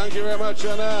 Thank you very much,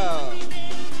 Chanel.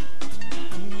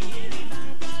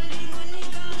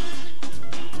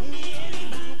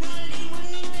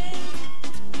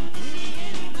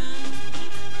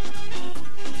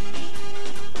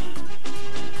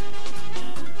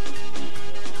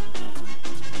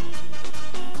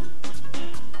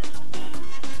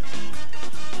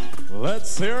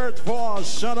 Let's hear it for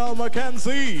Chanel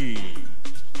Mackenzie.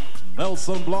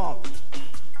 Nelson Block,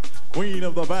 Queen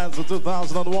of the Bands of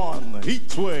 2001,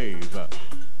 Heat Wave.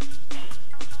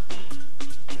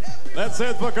 Let's hear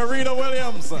it for Karina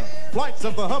Williams, Flights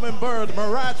of the Hummingbird,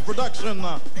 Mirage Production,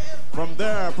 from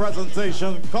their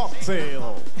presentation,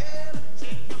 Cocktail.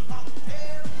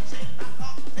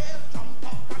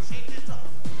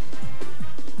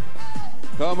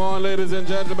 Come on, ladies and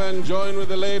gentlemen, join with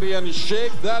the lady and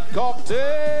shake that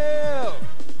cocktail.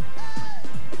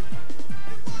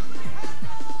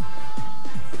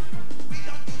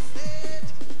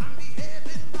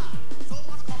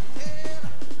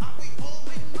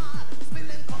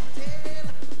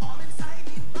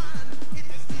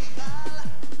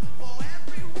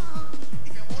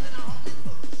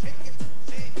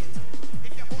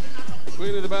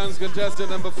 Queen of the Band's contestant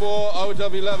number 4 out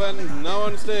of 11, now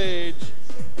on stage.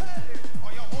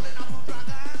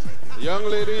 The young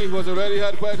lady who has already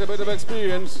had quite a bit of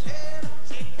experience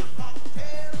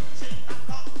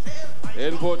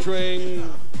in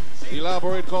portraying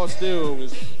elaborate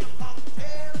costumes.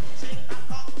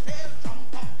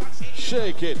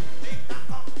 Shake it.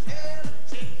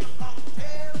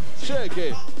 Shake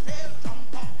it.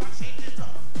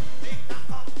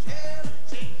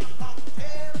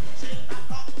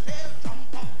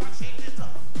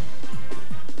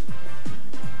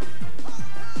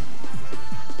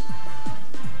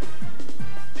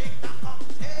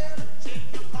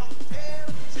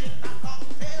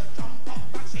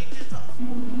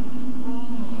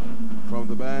 From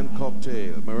the band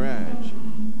Cocktail, Mirage,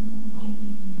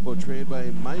 portrayed by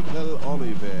Michael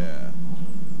Oliver.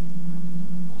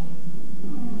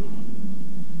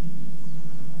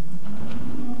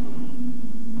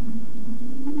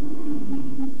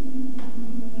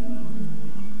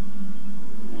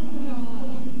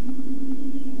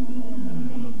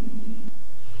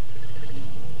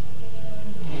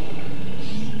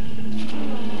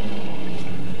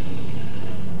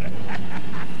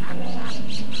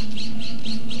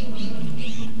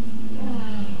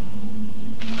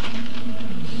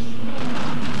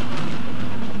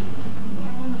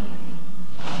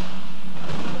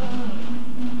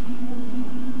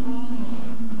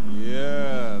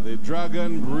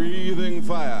 Dragon breathing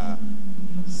fire.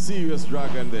 Serious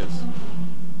dragon this.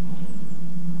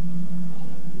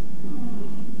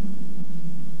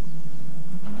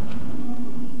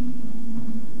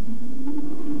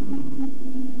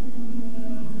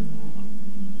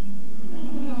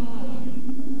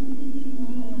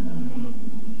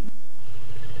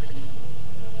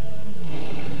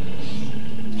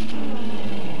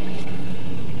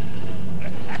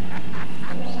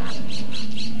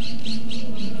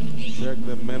 Check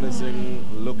the menacing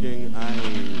looking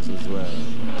eyes as well.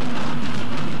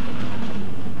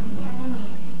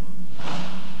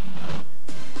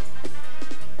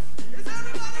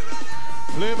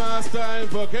 Playmass time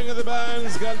for King of the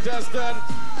Bands contestant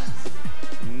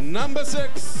number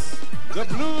 6, the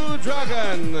Blue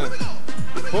Dragon,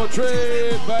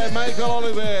 portrayed by Michael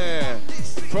Oliver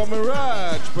from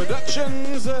Mirage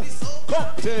Productions,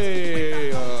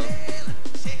 Cocktail.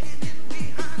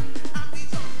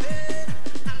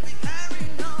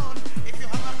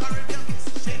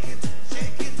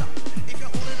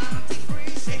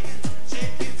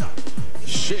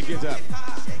 Shake it up.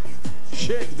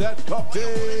 Shake that cocktail.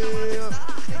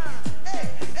 Hey,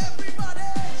 everybody,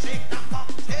 shake that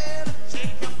cocktail.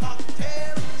 Shake your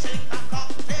cocktail. Shake that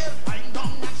cocktail. Wind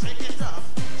down and shake it up.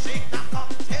 Shake that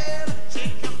cocktail.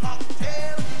 Shake your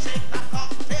cocktail. Shake that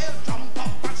cocktail. Jump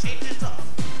up and shake it up.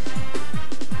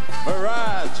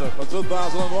 Mirage for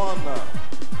 2001.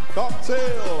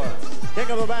 Cocktail. King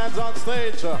of the Bands on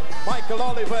stage. Michael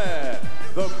Oliver,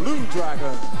 the Blue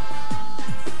Dragon.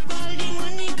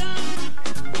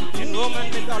 In Roman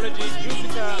mythology,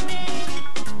 Jupiter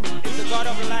is the god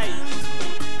of light.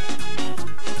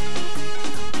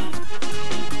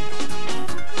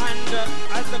 And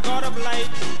as the god of light,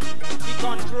 he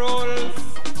controls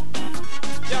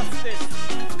justice,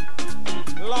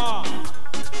 law,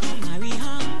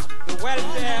 the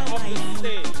welfare of the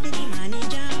state.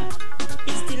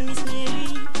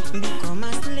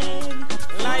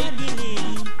 Light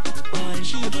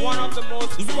is one of the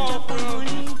most powerful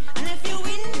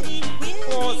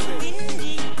forces.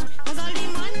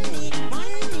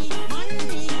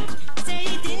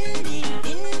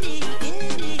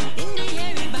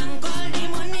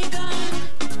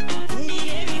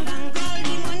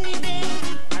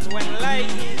 And when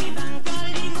light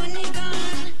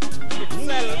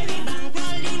itself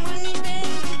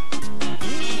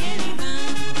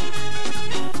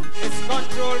is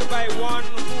controlled by one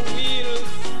who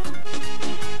wields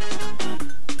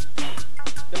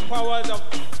the powers of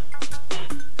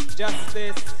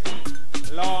justice,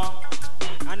 law,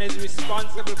 and is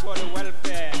responsible for the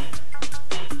welfare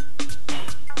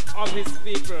of his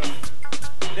people,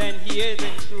 then he is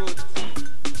in truth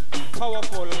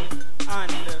powerful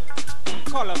and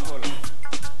colorful.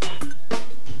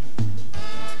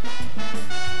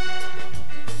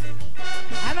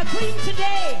 I'm a queen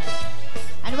today,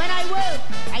 and when I work,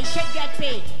 I should get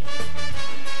paid.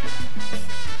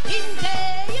 In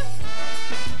day.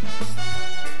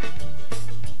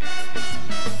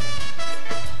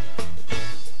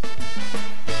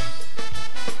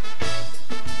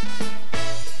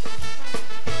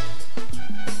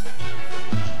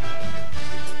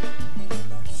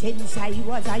 Since I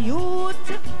was a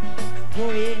youth,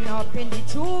 growing up in the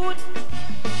truth,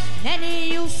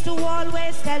 Nanny used to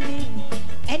always tell me,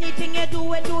 anything you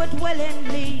do it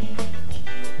willingly.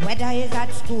 Whether it's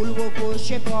at school,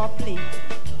 worship or play.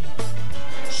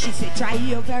 She said, try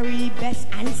your very best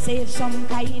and save some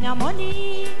kind of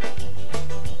money.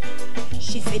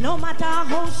 She said, no matter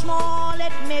how small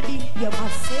it may be, you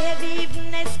must save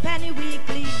even a penny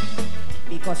weekly.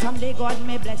 Because someday God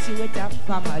may bless you with a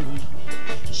family.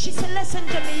 She said, listen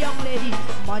to me, young lady,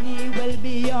 money will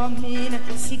be your main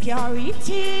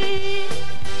security.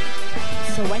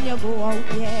 So when you go out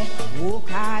there, work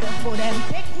hard for them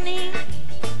picnic.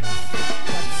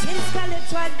 But since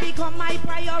college has become my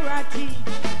priority,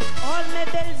 all my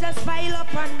bills just pile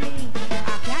up on me.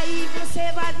 I can't even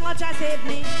save as much as save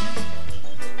me.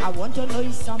 I want to know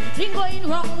is something going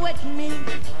wrong with me.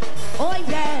 Oh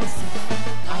yes,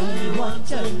 I want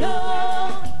to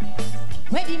know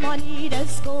where the money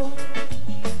does go.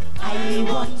 I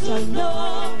want to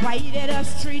know why did the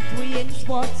street we in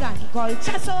sports and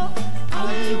culture so.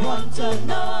 I want to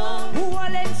know who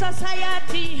all in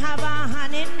society have a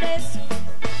hand in this.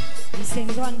 These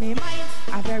things on my mind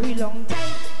a very long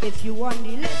time. If you want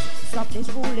the list, stop this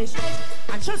foolishness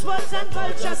and show sports and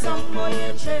culture some more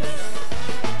interest.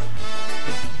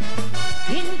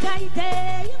 In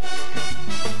Taipei,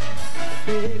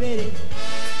 baby.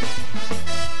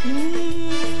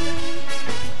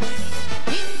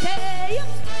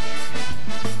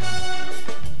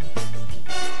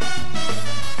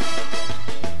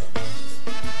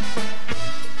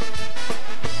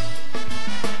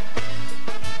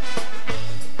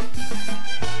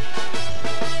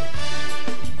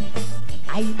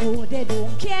 I know they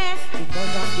don't care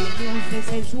because on the news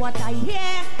this is what I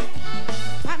hear.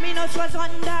 Paminos was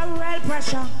under real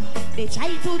pressure. They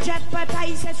try to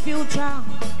jeopardize his future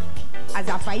as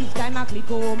a 5-time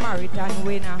Clico marathon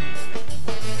winner.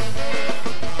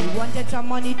 He wanted some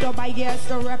money to buy gas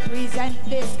to represent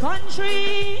this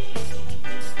country.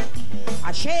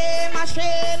 A shame,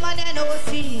 an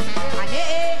NOC, an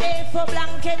AA for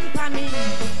blanking Pami.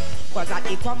 Cause at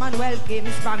the Commonwealth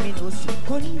Games, Paminos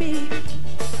couldn't be.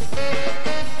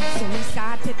 So he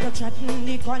started to threaten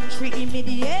the country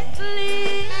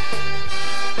immediately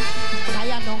by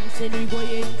announcing he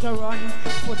going to run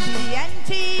for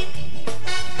TNT.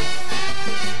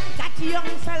 That young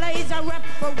fella is a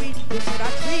referee. They should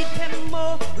have treated him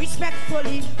more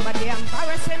respectfully, but they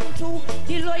embarrass him to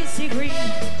the lowest degree.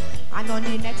 And on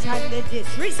the next hand they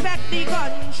disrespect the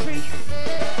country.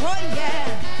 Oh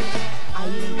yeah,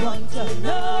 I want to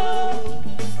know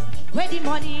where the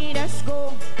money does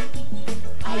go.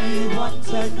 I want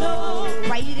to know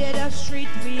why did the street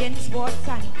we in sports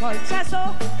and culture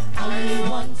so. I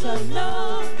want to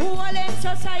know who all in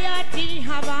society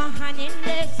have a hand in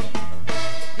this.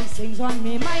 These things on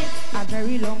my mind a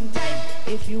very long time.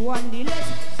 If you want the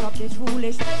list, stop this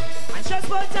foolishness and show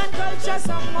sports and culture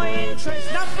some more interest.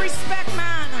 Enough respect,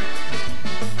 man.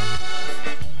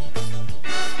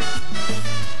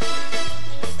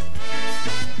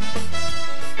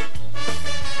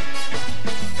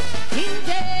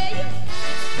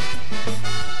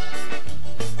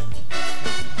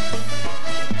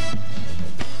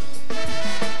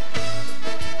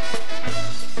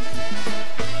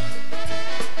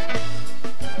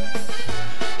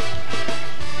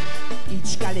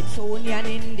 Calypsonian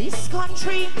in this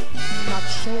country, not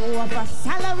show of a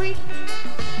salary,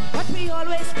 but we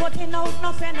always putting out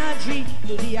enough energy.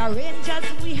 To the arrangers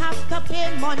we have to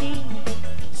pay money.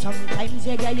 Sometimes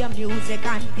you get your music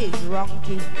and it's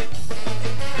wrongy.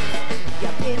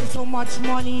 You're paying so much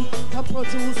money to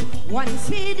produce one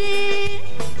CD.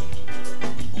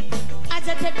 As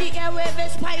I take the airwave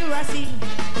is piracy,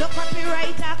 no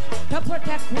copyright act to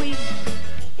protect we.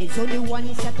 It's only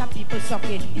one set of people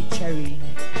sucking the cherry.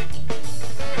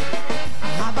 I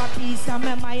have a piece of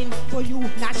my mind for you,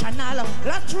 national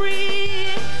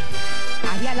lottery.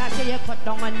 I hear I say you cut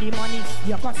down on the money,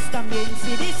 your custom in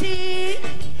CDC.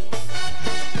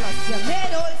 Plus you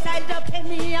made all sides to pay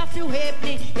me if you hate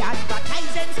me. You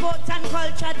advertising sports and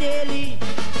culture daily,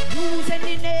 using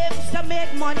the names to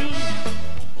make money.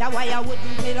 That's why I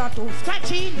wouldn't pay lot to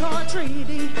scratchy nor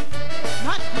 3D.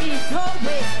 Not me, no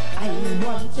way. I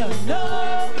want to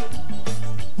know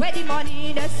where the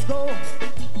money does go.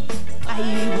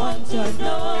 I want to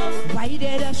know why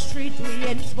did the street we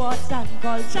in sports and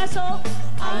culture so?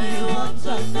 I want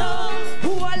to know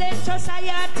who all in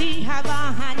society have a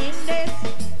hand in this.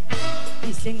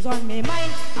 These things on my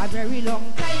mind a very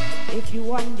long time. If you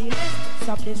want the list,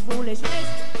 stop this foolishness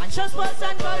and show sports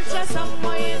and culture some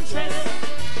more interest.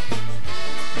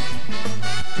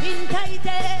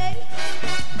 Entitled.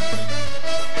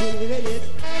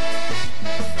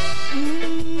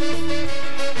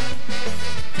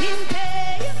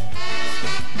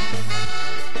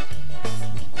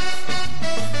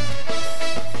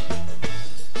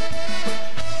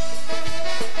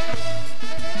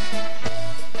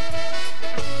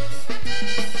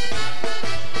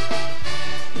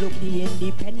 Look, the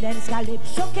Independence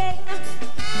Calypso King,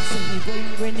 so we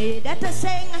going Grenada to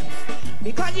sing.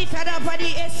 Because he fed up for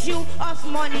the issue of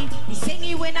money. He sing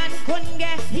he win and couldn't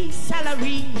get his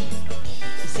salary.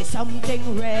 He say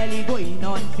something really going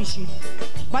on fishy.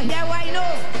 But here I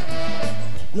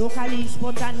know, locally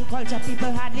sport and culture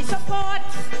people hardly support.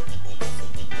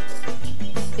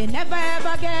 They never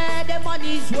ever get the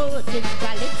money's worth in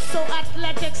calypso,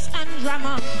 athletics and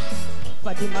drama.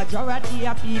 For the majority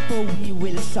of people we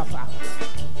will suffer.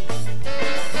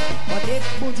 But if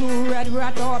Buju, Red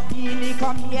Rat or Beanie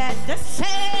come here to sing,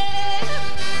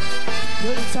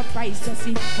 you'll be surprised to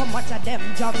see how much of them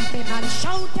jumping and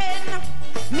shouting.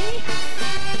 Me,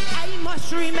 I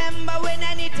must remember when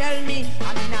any tell me,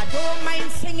 I mean I don't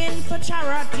mind singing for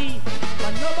charity,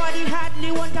 but nobody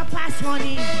hardly want to pass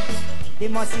money. They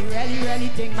must really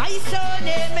think my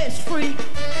surname is free.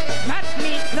 Not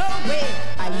me, no way.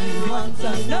 I want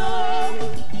to know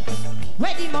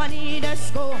where the money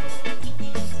does go.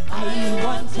 I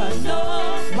want to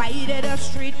know why did the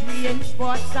street we in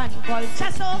sports and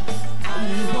culture so?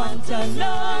 I want to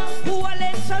know who all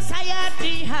in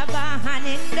society have a hand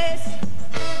in this.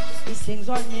 These things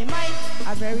on my mind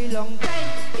a very long time.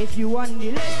 If you want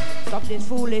the list, stop this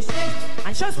foolishness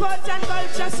and show sports and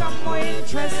culture some more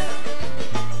interest.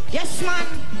 Yes, man.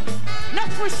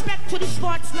 Enough respect to the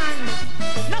sportsman.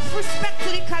 Enough respect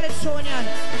to the Calypsonian.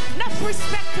 Enough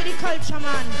respect to the culture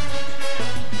man.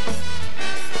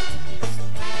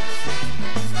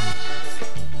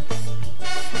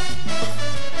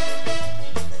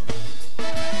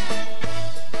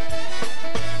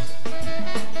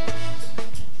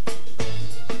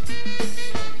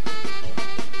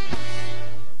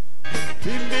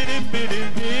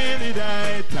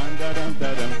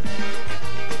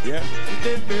 Yeah.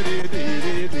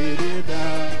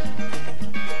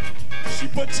 She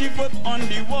put she foot on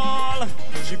the wall.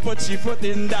 She put she foot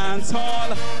in dance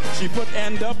hall. She foot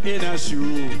end up in a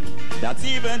shoe that's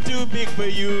even too big for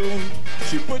you.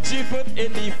 She put she foot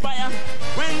in the fire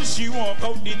when she walk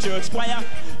out the church choir.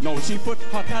 Now she foot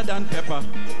hotter than pepper.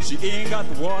 She ain't got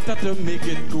water to make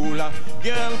it cooler.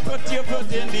 Girl, put your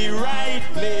foot in the right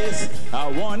place.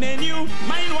 I warning you,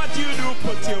 mind what you do.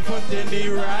 Put your foot in the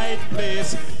right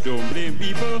place. Don't blame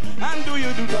people, and do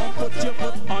you do. Don't put your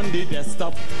foot on the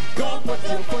desktop. Don't put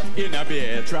your foot in a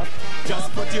bear trap.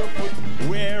 Just put your foot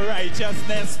where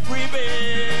righteousness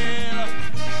prevails.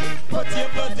 Put your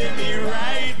foot in the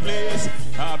right place.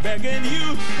 I'm begging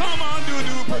you, come on, do.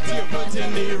 Put your foot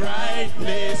in the right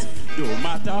place. No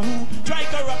matter who try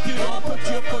corrupt you, don't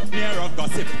put your foot near a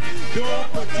gossip.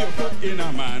 Don't put your foot in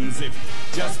a man's zip.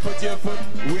 Just put your foot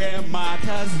where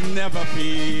matters never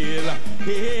fail.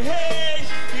 Hey, hey,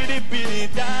 biddy biddy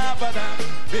da ba da,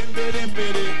 bim biddy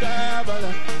biddy da ba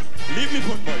da. Leave me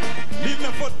foot, boy. Leave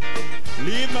me foot.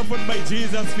 Leave my foot by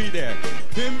Jesus' feet there.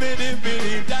 Bim biddy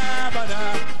biddy da ba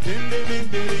da, bim biddy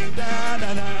biddy da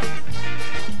da da.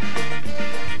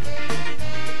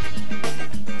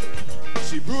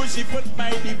 She bruise she foot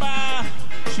by the bar.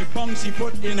 She bung she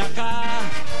foot in a car.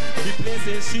 The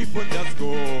places she foot just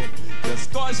go,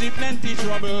 just cause she plenty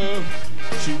trouble.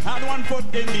 She had one foot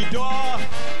in the door,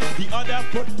 the other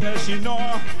foot till she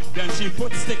know. Then she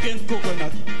foot sticking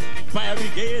coconut. Fire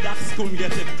brigade axe couldn't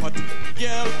get it cut.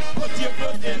 Girl, put your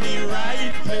foot in the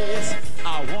right place.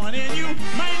 I warning you,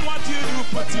 mind what you do.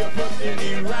 Put your foot in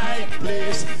the right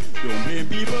place. Don't blame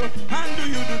people, and do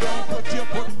you do. Don't put your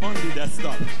foot on the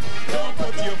desktop. Don't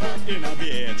put your foot in a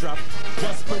bear trap.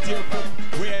 Just put your foot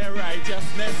where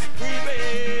righteousness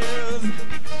prevails.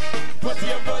 Put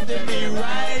your foot in the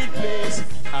right place.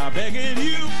 I'm begging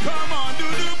you, come on, do.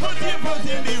 Put your foot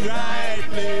in the right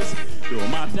place. No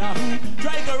matter who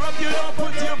try to rob you, don't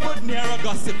put your foot near a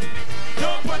gossip.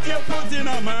 Don't put your foot in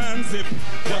a man's zip.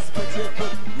 Just put your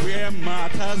foot where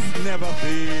matters never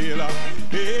fail.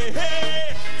 Hey,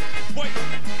 hey, boy.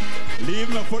 Leave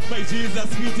my foot by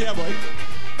Jesus' feet here, boy.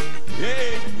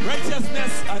 Hey,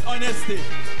 righteousness and honesty.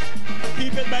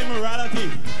 Keep it by morality.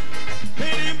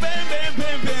 Bim, bim, bim,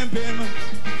 bim, bim, bim.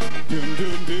 Dum,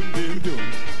 dum, dum, dum, dum.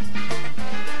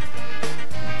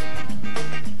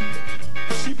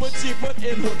 She put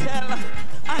in hotel,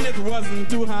 and it wasn't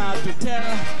too hard to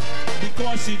tell,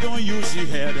 because she don't use she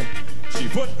head. She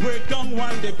put break down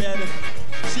one day bed.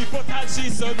 She put out she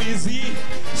so busy,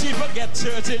 she forget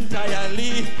church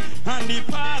entirely. And the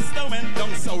pastor went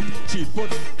down south. She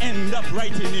put end up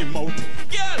right in the mouth.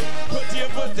 Girl, put your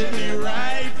foot in the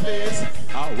right place.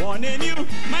 I warning you,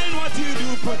 mind what you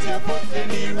do. Put your foot in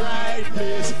the right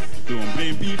place. Don't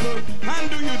blame people, and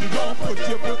do you don't put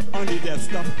your foot on the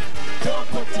desktop. Don't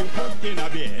put your foot in a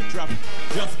bear trap.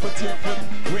 Just put your foot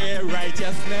where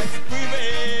righteousness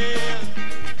prevails.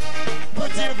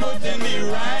 Put your foot in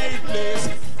the right place.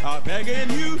 I'm begging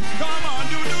you, come on,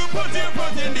 do put your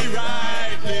foot in the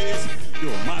right place.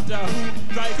 No matter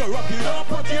who try to corrupt you, don't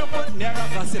put your foot near a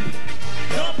gossip.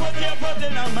 Don't put your foot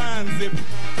in a man's zip.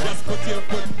 Just put your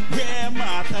foot where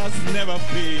matters never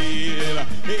fail.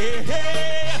 Hey,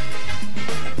 hey.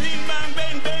 Bing, bang,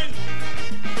 bang, bang.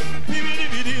 Bim, bim,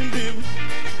 bim, bim.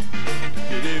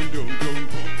 Bim, dum, dum,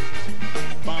 dum.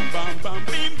 Bam, bam, bam,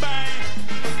 bim, bang.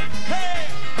 Hey.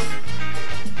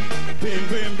 Bim,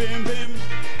 bim, bim, bim.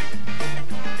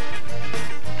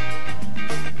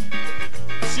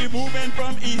 She moving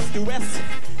from east to west.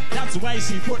 That's why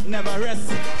she foot never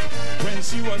rest. When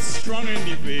she was strong in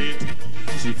the faith,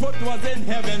 she foot was in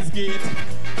heaven's gate.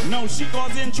 Now she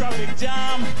causing traffic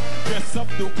jam, dress up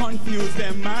to confuse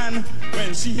them man.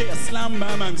 When she hear slam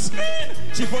bam and scream,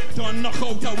 she foot on knock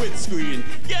out her windscreen.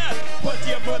 Yeah, put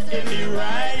your foot in the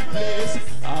right place.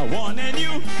 I warning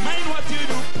you, mind what you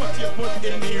do. Put your foot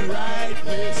in the right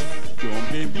place. Don't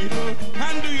blame people,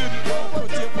 and do you don't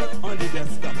put your foot on the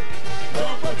desktop.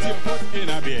 Don't put your foot in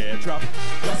a bear trap.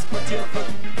 Just put your foot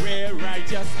where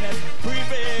righteousness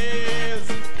prevails.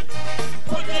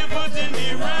 Put your foot in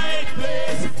the right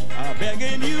place. I'm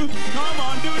begging you, come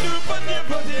on, do put your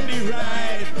foot in the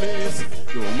right place.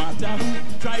 No matter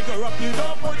who try to corrupt you,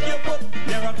 don't put your foot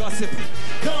near a gossip.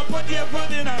 Don't put your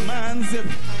foot in a man's zip.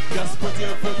 Just put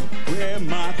your foot where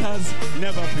matters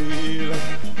never fail.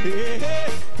 Hey,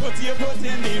 hey, put your foot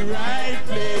in the right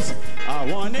place. I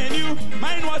warning you,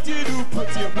 mind what you do.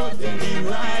 Put your foot in the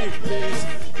right place.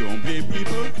 Don't blame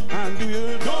people, and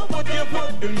don't put your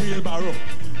foot in wheelbarrow.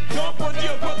 Don't put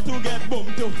your foot to get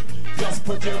bumped to. Just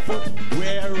put your foot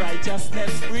where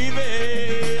righteousness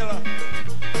prevail.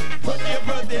 Put your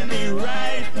foot in the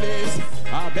right place.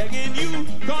 I'm begging you,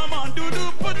 come on,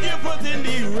 put your foot in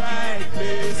the right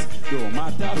place. No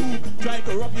matter who try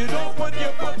to corrupt you, don't put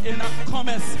your foot in a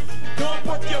commerce. Don't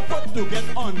put your foot to get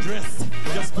undressed.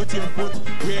 Just put your foot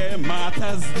where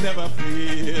matters never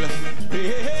fail.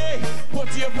 Hey, hey,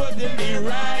 put your foot in the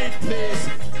right place.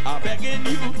 I'm begging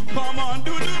you, come on,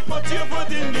 put your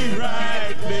foot in the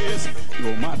right place.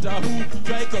 No matter who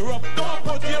try to corrupt, don't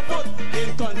put your foot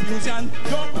in confusion.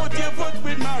 Don't put your foot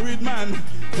with married man.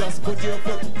 Just put your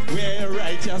foot where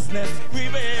righteousness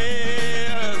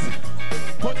prevails.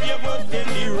 Put your foot in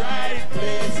the right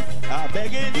place. I'm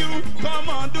begging you, come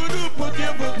on, put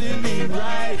your foot in the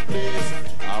right place.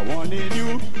 I warning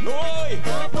you, oi,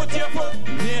 put your foot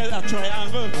near a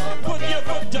triangle. Put your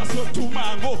foot just for two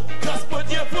mango. Just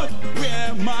put your foot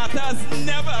where matters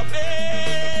never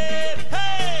fail.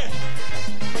 Hey,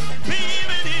 bim,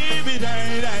 bim,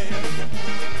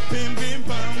 bim, bim,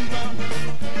 bam, bam,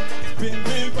 bim,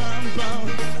 bim, bam, bam.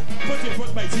 Put your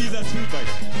foot by Jesus' feet, boy.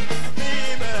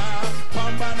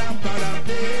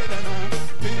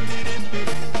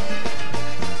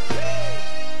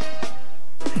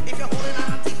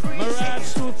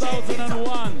 Mirage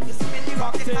 2001,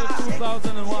 Cocktail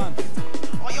 2001,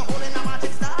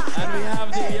 and we have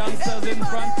the youngsters in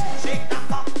front.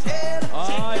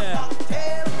 Oh yeah.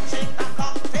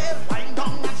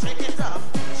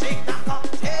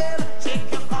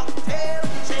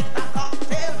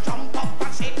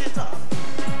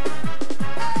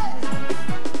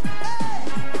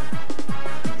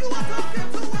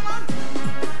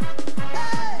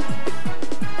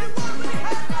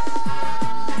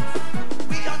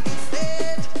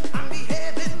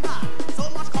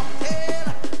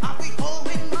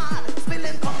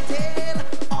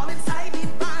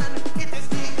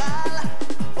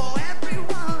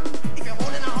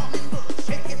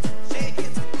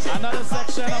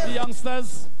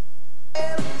 Youngsters.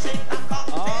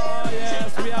 Oh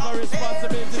yes, we have a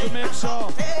responsibility to make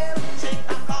sure.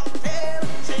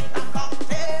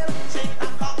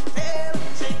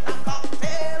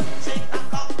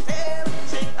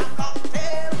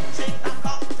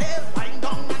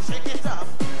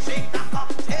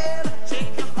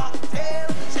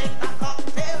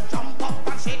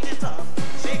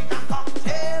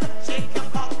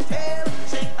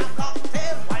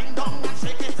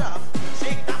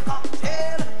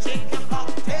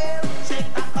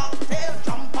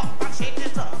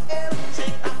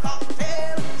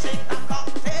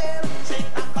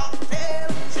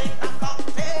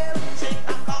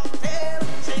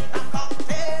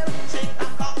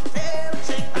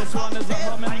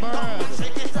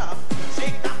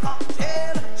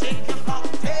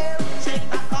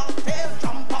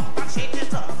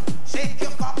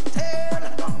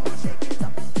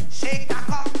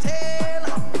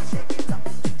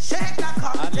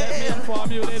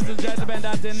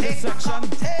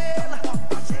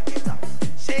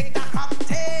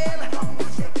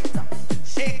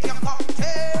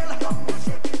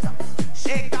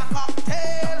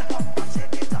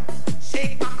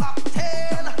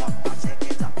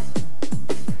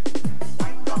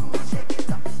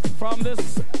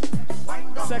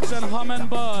 section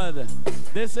Hummingbird.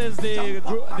 This is the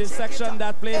section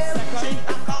that plays second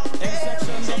in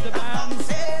sections of the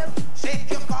bands. Shake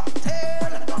your cocktail.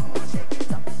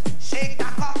 Shake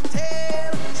that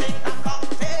cocktail. Shake that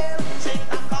cocktail. Shake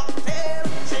that cocktail.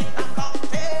 Shake that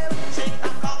cocktail. Shake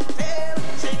that cocktail.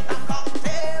 Shake that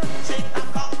cocktail. Shake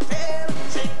that cocktail.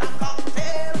 Shake that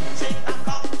cocktail. Shake that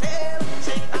cocktail.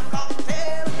 Shake that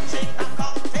cocktail. Shake that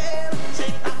cocktail.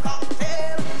 Shake that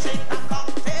cocktail. Shake that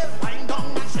cocktail. Wind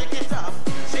down and shake it up.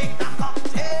 Shake that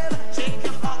cocktail. Shake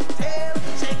your cocktail.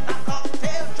 Shake that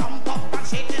cocktail. Jump up and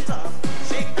shake it up.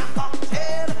 Shake that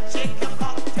cocktail. Shake your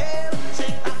cocktail.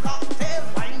 Shake that cocktail.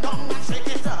 Wind down and shake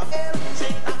it up.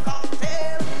 Shake that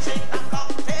cocktail. Shake that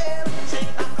cocktail.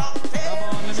 Shake that cocktail. Come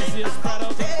on, let me see you spread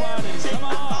out the party. Come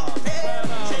on, spread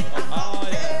out. Oh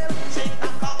yeah.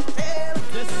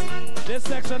 This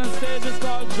section of stage is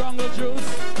called Jungle Juice.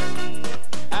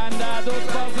 And those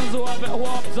persons who are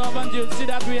observant, you'll see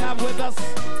that we have with us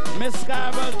Miss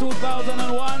Carnival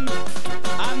 2001.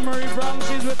 Anne-Marie Brown,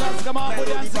 she's with us. Come on, put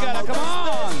your hands together. Come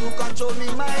on.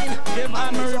 Give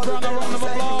Anne-Marie Brown a round of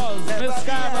applause. Miss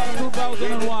Carnival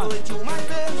 2001.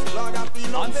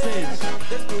 On stage.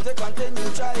 This music continue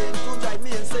trying to drive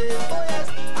me insane. Oh yes,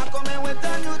 I'm coming with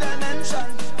a new dimension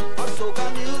of soca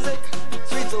music,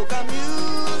 sweet soca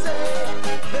music.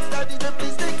 Mr. DJ,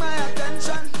 please take my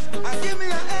attention and give me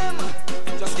an M,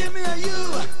 just give me a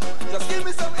U, just give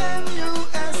me some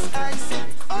M-U-S-I-C.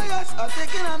 Oh yes, I'm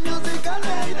taking a musical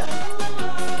ride.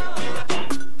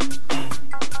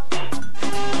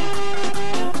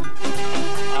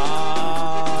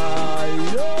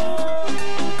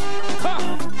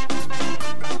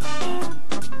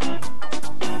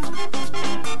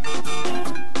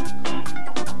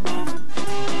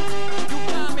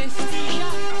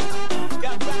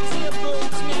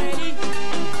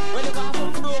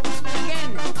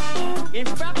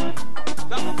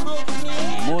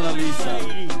 Mona Lisa.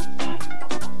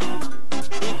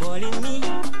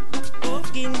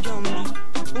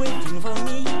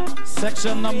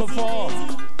 Section number 4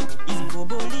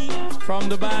 from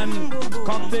the band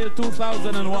Cocktail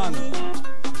 2001.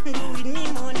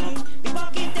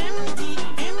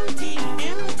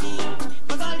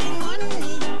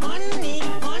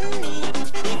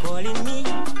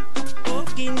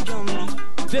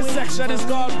 This section is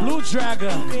called Blue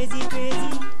Dragon. It's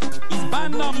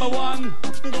band number 1,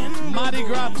 Mardi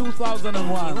Gras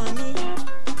 2001.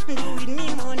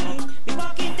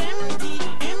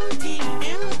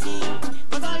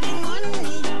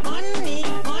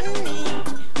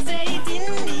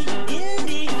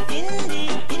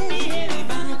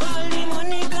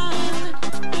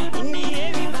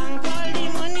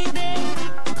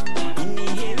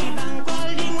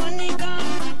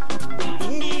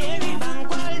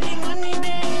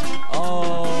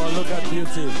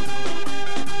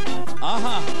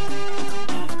 Aha!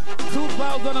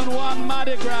 2001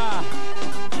 Mardi Gras.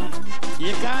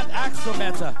 You can't ask for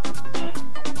better.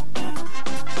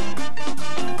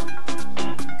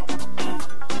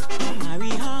 Marry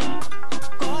her,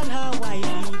 call her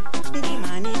wifey. The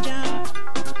manager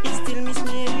is still Miss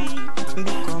Mary.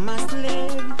 Become a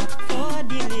slave for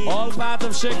the lady. All part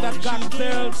of Shake That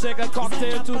Cocktail, Shake That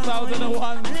Cocktail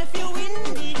 2001.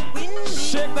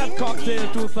 Shake That Cocktail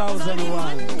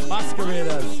 2001.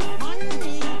 Masqueraders.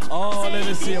 Oh, let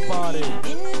me see a party.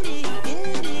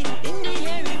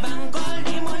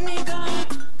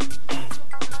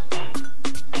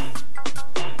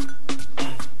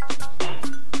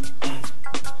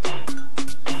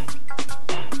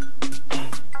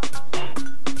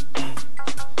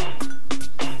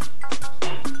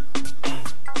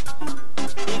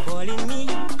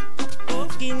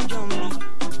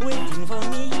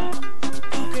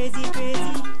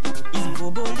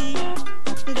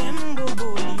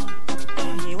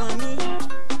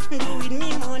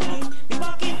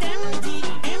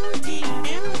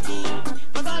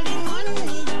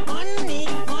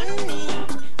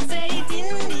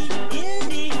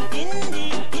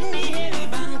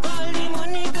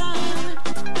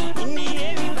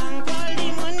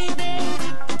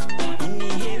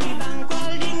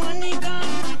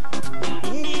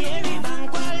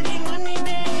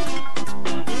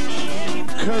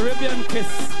 Caribbean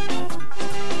Kiss.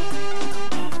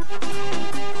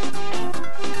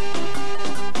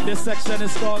 This section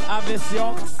is called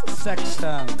Avision's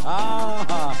section.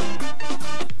 Ah.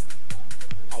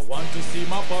 I want to see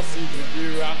my posse with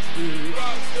the rocksters.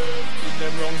 Keep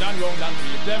them round and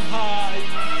keep them high.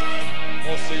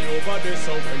 Posse over there,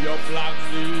 so where your flag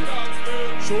flee.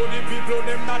 Show the people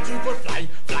them that you could fly,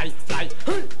 fly, fly.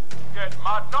 Hey! Get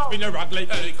mad now. Spin a rock like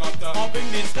helicopter. Up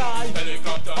in the sky.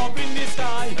 Helicopter. Up in the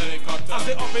sky. Helicopter. I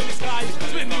say up in the sky.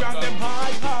 Spin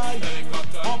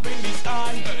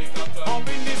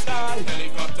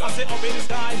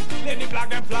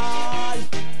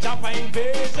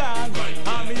invasion.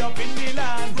 Army up in the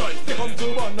land. They come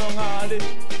to burn down all the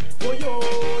boy.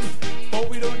 But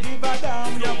we don't give a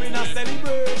damn. We having a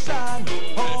celebration.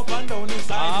 Up and down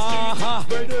inside the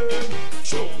street. Brethren,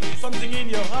 show me something in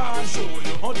your hand. Show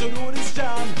you how to do this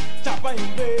jam. Chopper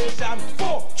invasion.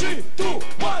 4, 3, 2,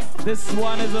 1. This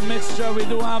one is a mixture. We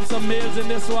do have some males in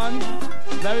this one.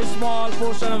 Very small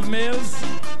portion of males.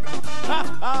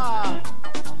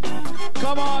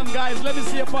 Come on, guys, let me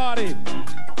see a party.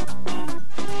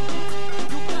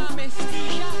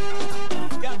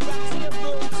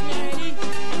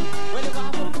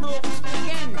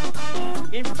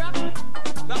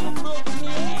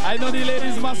 I know the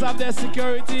ladies must have their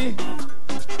security.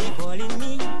 They calling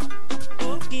me,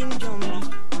 walking jumpy,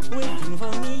 waiting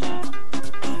for me.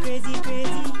 Crazy,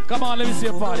 crazy. Come on, let me see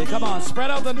a party. Come on, spread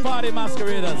out and party,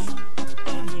 masqueraders.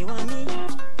 They want me,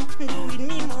 do with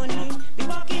me money. The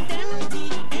bucket empty,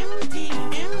 empty,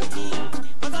 empty.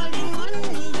 But all the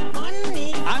money,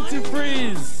 money.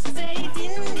 Antifreeze. Say it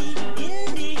in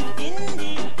the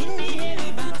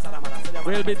hairy band.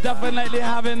 We'll be definitely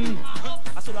having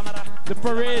the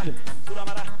parade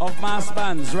of mass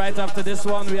bands right after this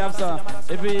one. We have some.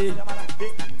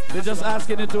 We're just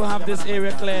asking you to have this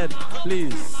area cleared,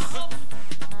 please.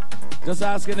 Just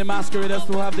asking the masqueraders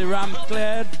to have the ramp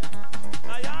cleared.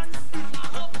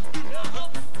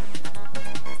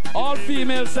 All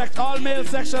male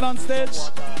section on stage.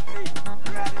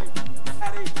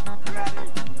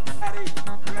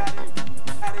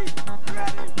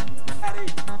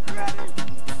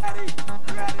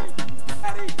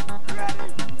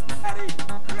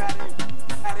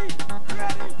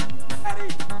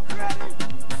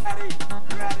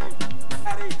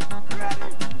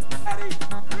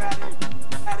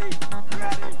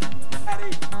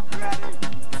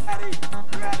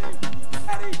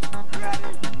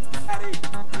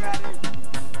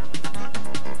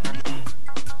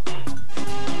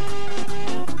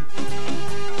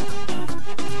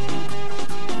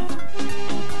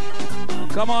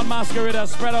 Come on,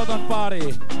 masqueraders, spread out and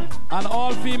party. An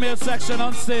all-female section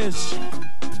on stage.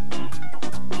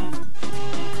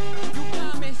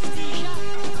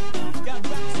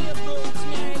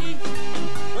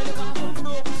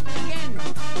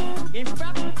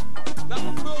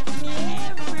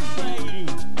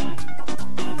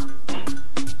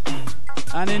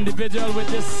 An individual with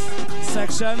this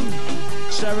section,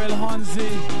 Cheryl Honzi,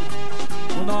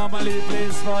 who normally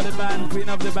plays for the band, queen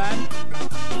of the band.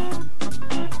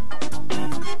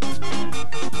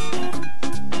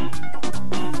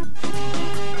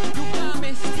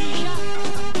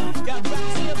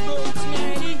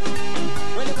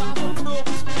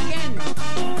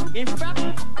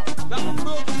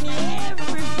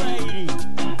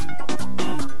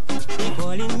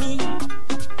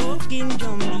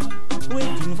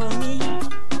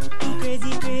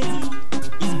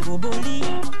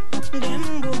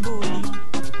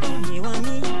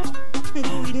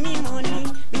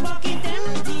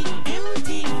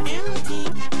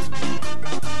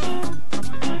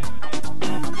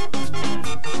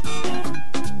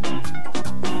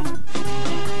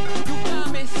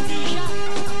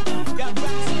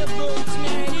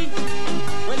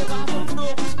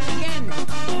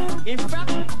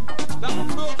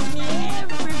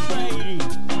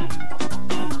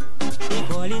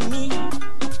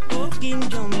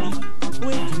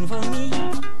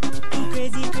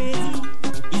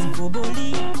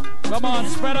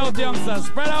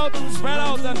 Spread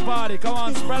out and party. Come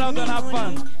on, spread out and have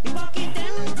fun.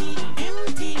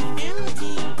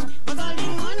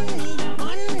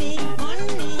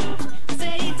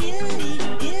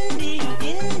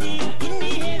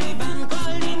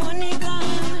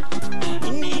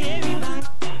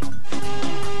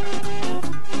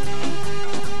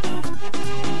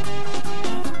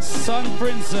 Sun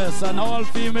Princess, an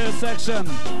all-female section.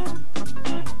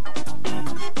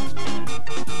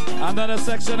 Another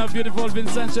section of beautiful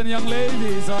Vincentian young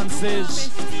ladies on stage,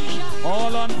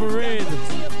 all on parade.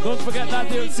 Don't forget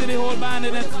that you'll see the whole band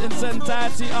in its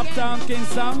entirety uptown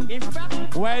Kingston,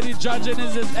 where the judging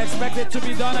is expected to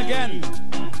be done again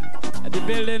at the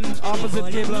building opposite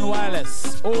Cable and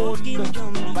Wireless,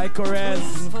 owned by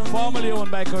Corez, formerly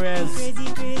owned by Corez,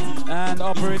 and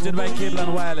operated by Cable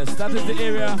and Wireless. That is the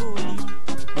area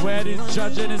where the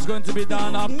judging is going to be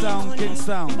done uptown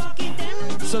Kingston.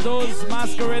 So those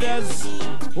masqueraders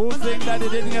who think that they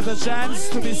didn't get a chance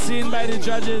to be seen by the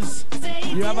judges,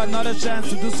 you have another chance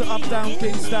to do so uptown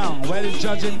Kingston, where the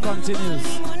judging continues.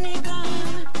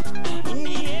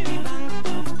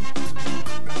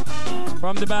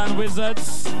 From the band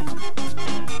Wizards,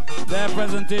 their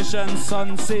presentation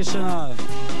sensational.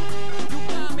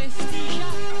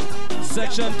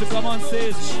 section to come on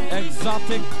stage,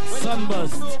 Exotic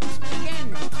Sunburst.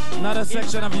 Another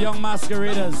section of young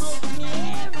masqueraders.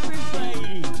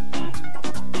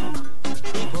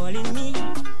 They calling me,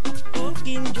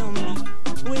 cooking Johnny,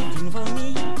 waiting for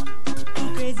me.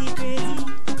 Crazy, crazy,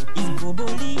 is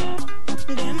Boboli,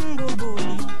 them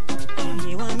Boboli. Come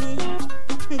here want me,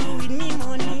 do with me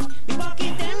money. Me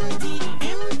pocket empty,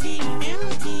 empty,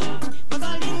 empty. Cause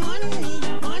all the money,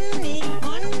 money,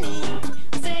 money.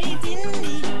 I say it in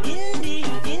the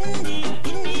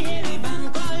heavy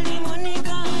bank. All the money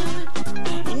gone,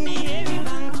 in the heavy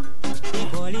bank. They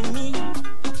calling me,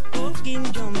 cooking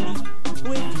Johnny,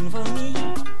 waiting for me.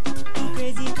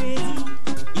 Crazy, crazy,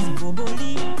 is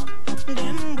Boboli,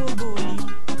 them Boboli.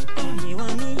 Come here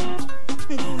want me,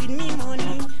 do with me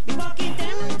money. Me pocket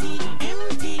empty,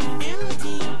 empty,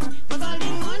 empty. Cause all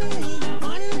the money,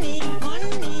 money,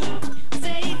 money. I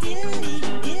say it in the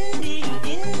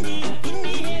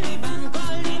heavy bank.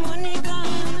 All the money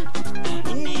gone,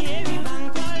 in the heavy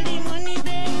bank. All the money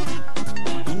there,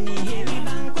 in the heavy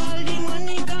bank. All the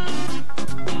money gone,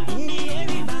 in the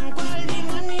heavy bank. All the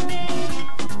money there,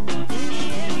 in the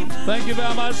heavy bank. Thank you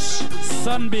very much,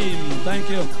 Sunbeam. Thank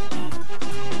you.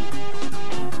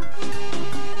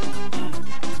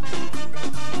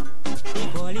 They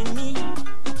calling me,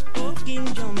 cooking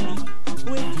Johnny,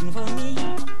 waiting for me.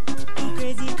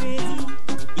 Crazy, crazy,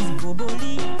 is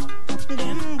Boboli,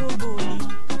 them Boboli.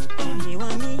 Come here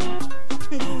want me,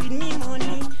 do with me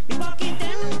money. Me pocket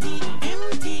empty,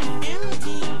 empty,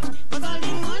 empty. Cause all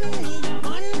the money,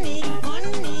 money,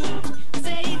 money. I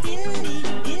say it in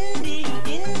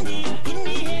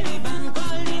the heavy bank.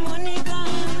 All the money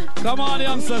gone. Come on,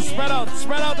 youngsters, spread out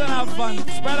and have fun.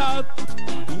 Spread out.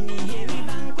 In the heavy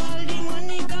bank, all the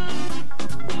money gone.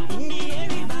 In the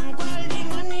heavy bank, all the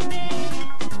money there.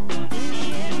 In the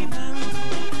heavy bank.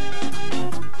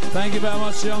 Thank you very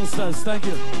much, youngsters. Thank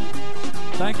you.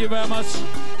 Thank you very much.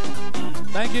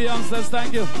 Thank you, youngsters.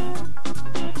 Thank you.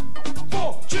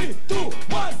 4, 3, 2,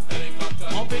 1.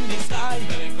 Up in the sky,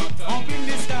 up in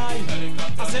the sky.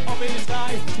 I said up in the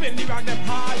sky, spin the rock them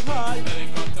high, high.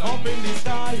 Up in the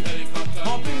sky,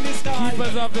 up in the sky.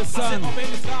 Keepers of the I sun. said up in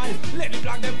the sky, let the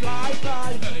flag them fly,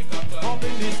 fly. Up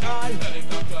in the sky,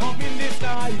 up in the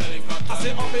sky. I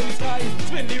said up in the sky,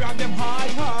 spin the rock them high,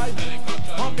 high.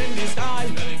 Up in the sky,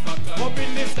 up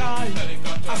in the sky.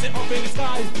 I said up in the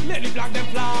sky, let the flag them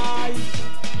fly.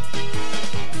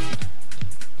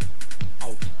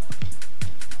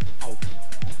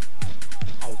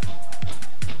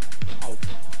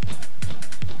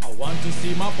 I want to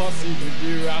see my posse with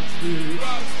the rock still.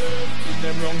 Keep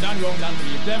them round and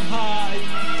keep them high.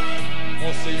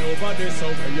 Posse over there, so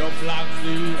where your flag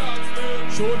still.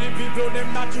 Show the people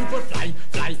them that you could fly,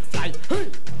 fly, fly. Hey!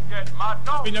 Get mad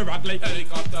now. In a rock like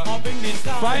helicopter. Up in the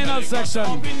sky. Final section.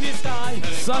 Up in the sky.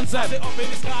 Sunset. Up in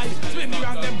the sky. Spin the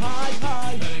rock them high,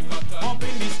 high. Up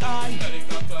in the sky.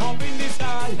 Up in the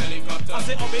sky. I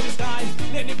say up in the sky.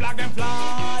 Let the flag them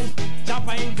fly.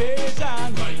 Japa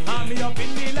invasion. Army up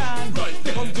in the land.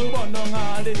 They come to burn down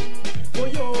all it. Oh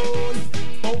yo.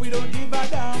 But we don't give a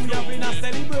damn. We having a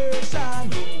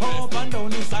celebration. Up and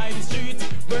down inside the street.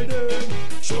 Brother,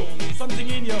 show me something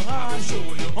in your hand. Show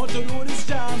you how to do this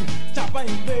jam. Japa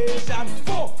invasion.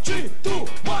 4, 3, 2,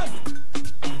 1.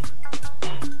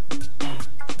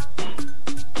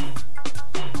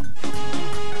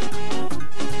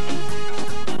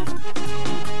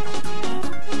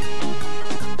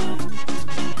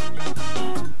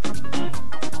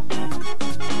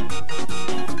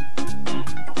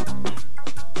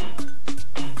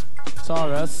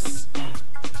 Taurus.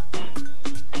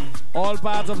 All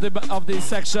parts of the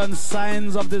section,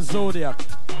 signs of the zodiac.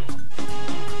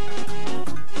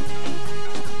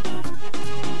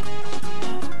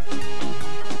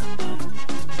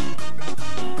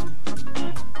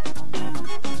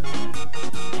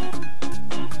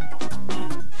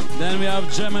 Then we have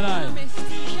Gemini.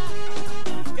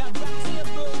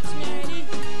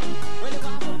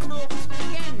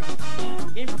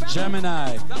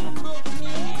 Gemini.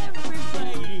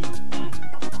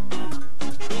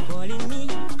 They calling me,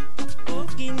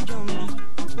 cooking Johnny,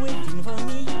 waiting for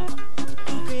me.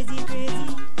 Crazy,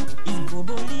 crazy, is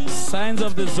Boboli. Signs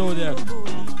of the zodiac.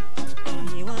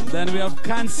 Then we have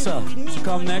Cancer to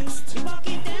come next.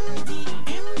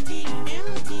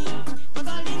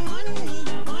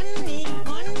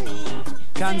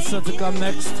 Cancer to come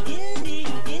next.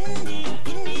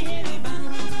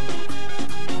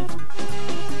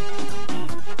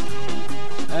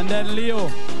 And then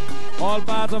Leo, all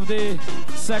part of the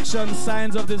section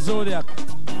Signs of the Zodiac.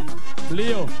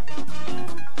 Leo.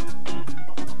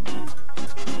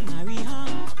 Marry her,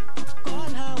 call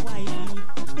her wifey.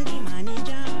 The man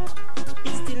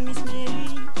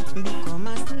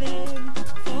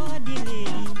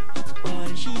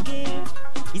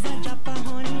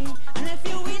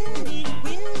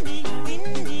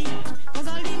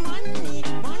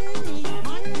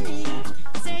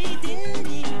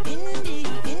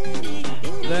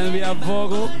have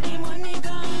Vogo.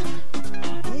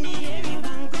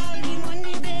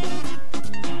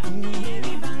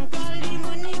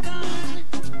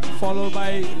 Followed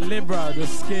by Libra, the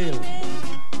scale.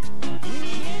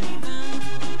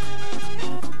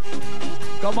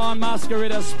 Come on,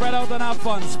 masqueraders, spread out and have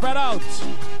fun. Spread out.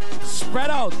 Spread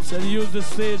out and use the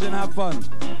stage and have fun.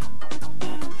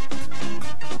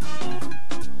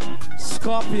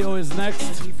 Scorpio is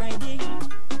next.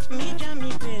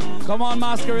 Come on,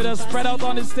 masqueraders, spread out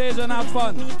on the stage and have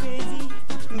fun.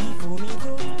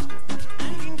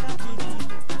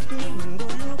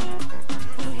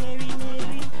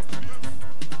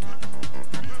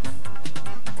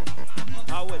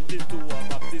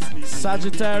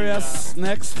 Sagittarius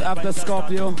next after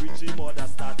Scorpio.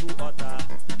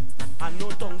 And no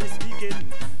tongue they speaking,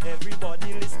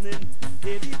 everybody listening.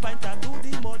 Hey the pinter to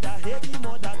the mother, hey the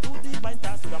mother to the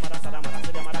pinter. Sudamara sadamara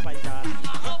sedamara pinter.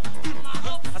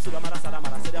 Asudamara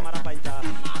sadamara sedamara pinter.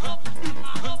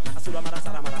 Asudamara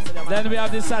sadamara sedamara. Then we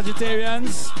have the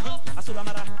Sagittarians.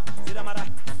 Asudamara sedamara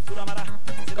sudamara.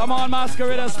 Come on,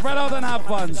 masqueraders, spread out and have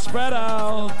fun. Spread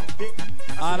out.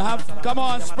 And have, come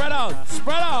on, spread out,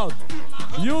 spread out.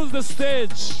 Use the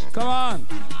stage, come on.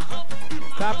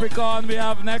 Capricorn we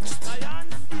have next.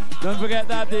 Don't forget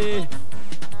that the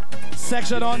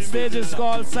section on stage is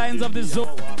called Signs of the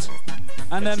Zodiac.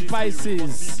 And then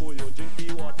Pisces.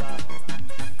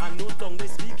 And no tongue they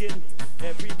speaking,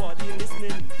 everybody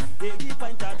listening. Hey the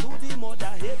pinter to the mother,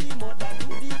 hey the mother to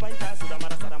the pinter.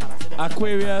 Sudamara sadamara sedamara.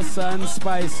 Aquarius and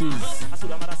Pisces.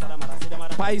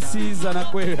 Pisces and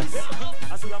Aquarius.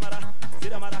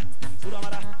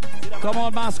 Come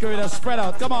on, masqueraders, spread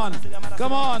out. Come on.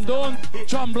 Come on, don't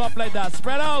tremble up like that.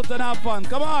 Spread out and have fun.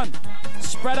 Come on.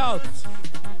 Spread out.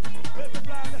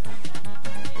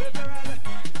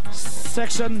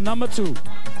 Section number 2.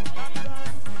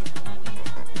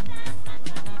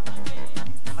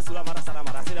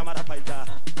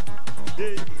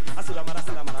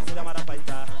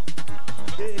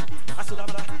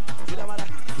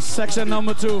 Section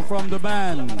number 2 from the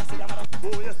band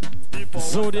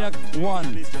Zodiac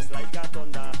 1.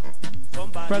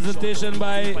 Presentation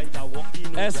by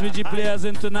SVG Players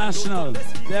International.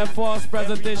 Their first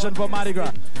presentation for Mardi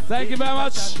Gras. Thank you very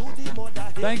much.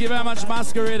 Thank you very much,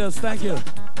 masqueraders. Thank you.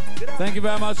 Thank you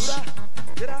very much.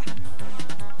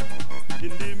 In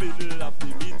the middle of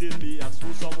the meeting, me ask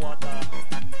for some water.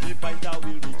 The pinter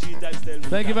will be 3 times tell me.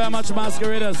 Thank you very much,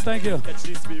 masqueraders. Thank you. Catch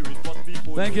the spirit, but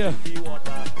before Thank you. drink the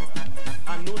water.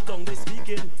 And no tongue they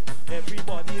speaking,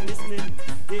 everybody listening.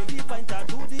 Hey the pinter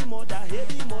to the mother, hey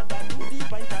the mother to the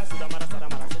pinter. Sudamara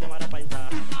sadamara sedamara pinter.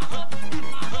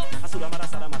 Asudamara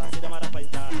sadamara sedamara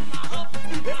pinter.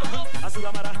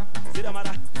 Asudamara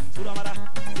sedamara sudamara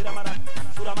sedamara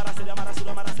sudamara sedamara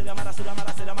sudamara sedamara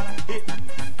sudamara sedamara. Hey.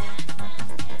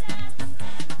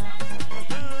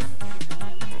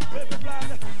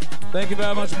 Thank you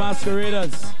very much,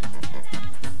 masqueraders.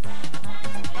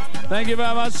 Thank you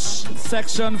very much,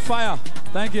 Section Fire.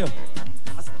 Thank you.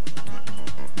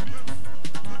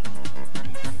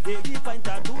 Hey the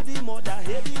pinter to the mother,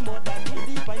 hey the mother to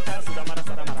the pinter. Sudamara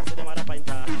sadamara sedamara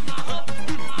pinter.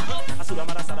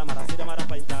 Asudamara sadamara sedamara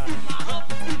pinter.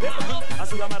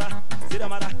 Asudamara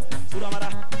sedamara sudamara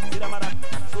sedamara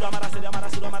sudamara sedamara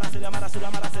sudamara sedamara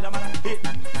sudamara sedamara. Hey.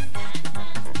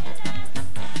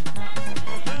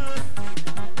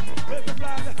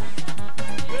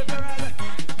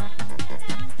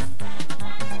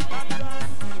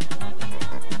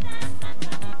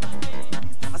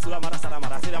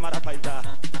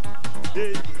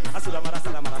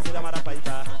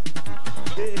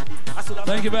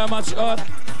 Thank you very much, Earth.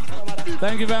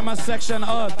 Thank you very much, Section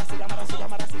Earth.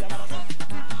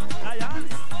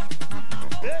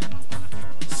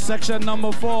 Section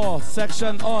number 4,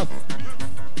 Section Earth.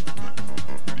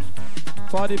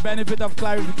 For the benefit of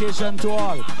clarification to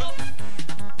all.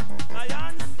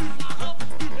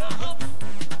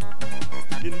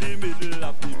 In the middle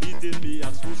of the meeting, me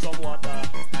ask for some water.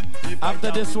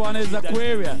 After this one is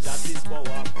Aquarius.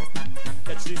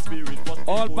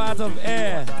 All part of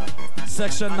air.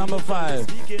 Section number 5.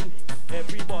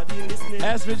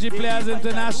 SVG Players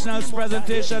International's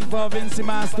presentation for Vincy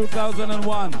Mass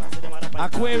 2001.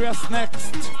 Aquarius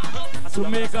next to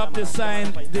make up the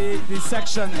sign, the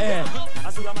section air.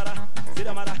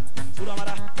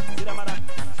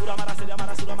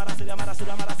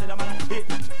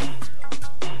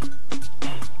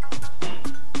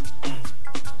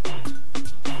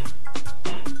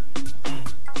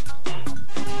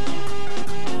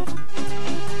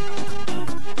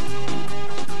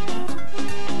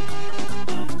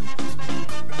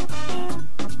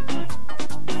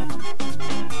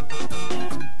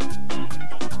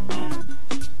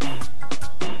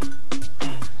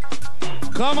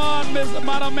 Come on,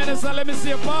 Madam Minister, let me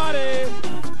see a party.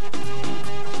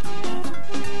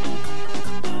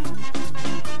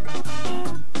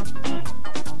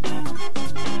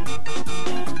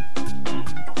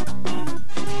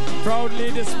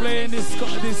 Proudly displaying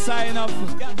this sign of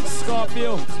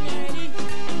Scorpio.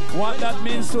 What that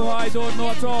means to her, I don't know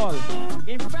at all.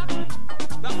 In fact,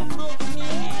 that books me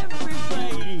every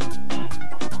Friday.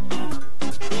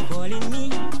 They calling me,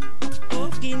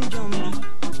 cooking jumbly,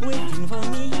 waiting for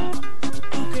me.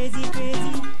 Crazy,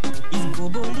 crazy, it's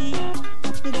boboli,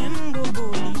 them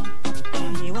boboli.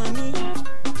 Come here want me,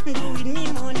 do with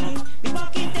me money. Me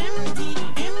pocket empty,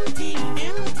 empty,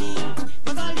 empty.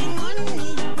 Cause all the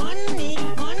money, money,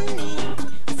 money.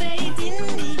 I say it in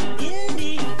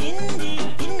the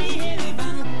hairy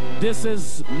bank. This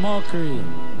is Mercury.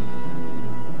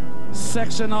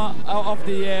 Section of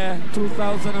the year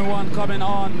 2001 coming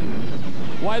on.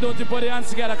 Why don't you put your hands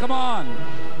together? Come on.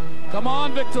 Come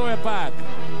on, Victoria Park.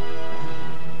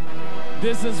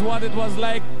 This is what it was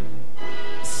like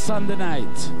Sunday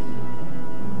night.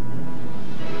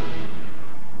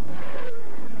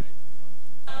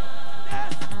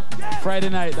 Friday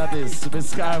night, that is,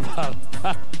 Miss Carnival.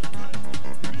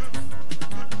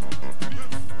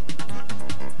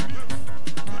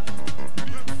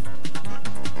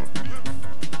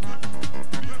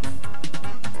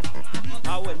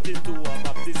 I went into a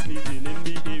Baptist meeting in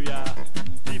the area.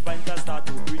 The painter start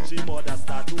to preach, the mother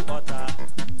start to utter.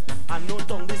 And no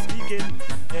tongue they speaking,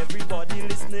 everybody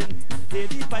listening. Hey,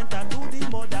 the painter to the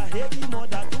mother, hey, the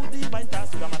mother to the painter.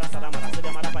 Sudamara, sadamara,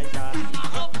 sadamara, painter.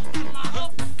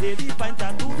 Hey, the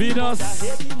painter to the Venus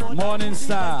Morning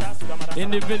Star,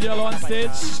 individual on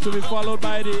stage to be followed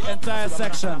by the entire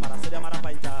section.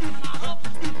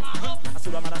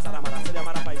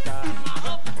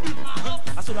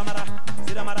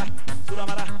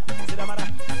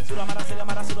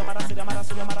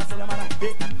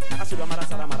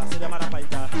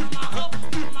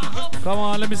 Come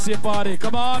on, let me see a party.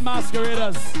 Come on,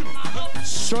 masqueraders.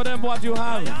 Show them what you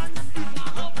have.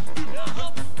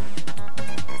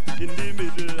 In the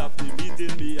middle of the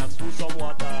meeting, me ask for some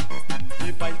water.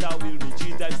 The painter will me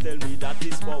 3 times tell me that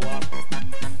is power.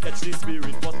 Catch the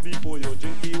spirit first before you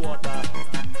drink the water.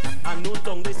 And no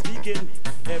tongue they speaking,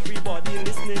 everybody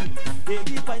listening. Hey,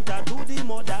 the painter to the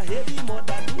mother, hey, the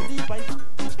mother to the painter.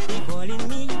 They calling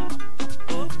me,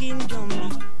 cooking jumbly,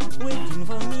 waiting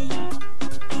for me.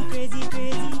 Crazy,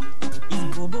 crazy,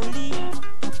 it's boboli,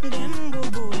 them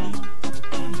boboli.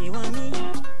 Come here want me,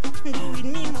 do with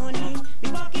me money. Me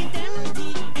pocket empty,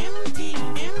 empty,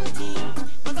 empty.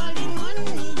 Cause all the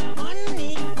money,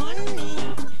 money, money.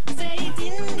 I say it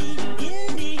in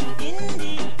the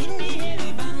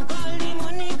hairy bank. All the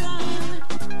money gone,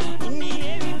 in the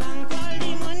hairy bank. All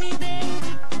the money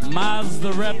there. Mars,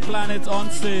 the Red Planet on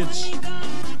stage.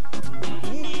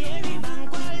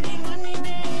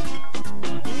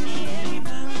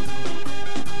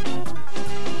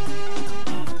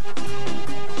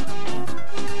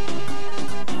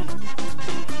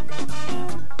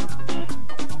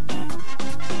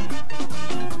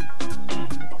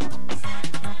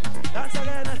 Dance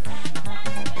again.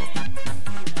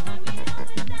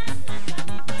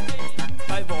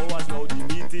 5 hours now, the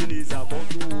meeting is about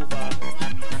to over.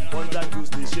 Contact use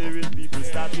the sharing, people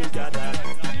start to gather.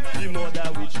 The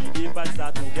mother with she ape and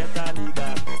start to get a nigga.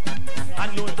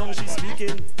 And no tongue she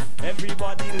speaking,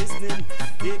 everybody listening.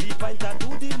 Hey, the painter to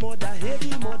the mother, hey,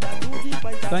 the mother to the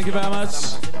painter. Thank you very much.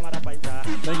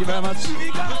 Thank you very much.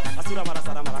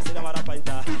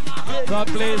 God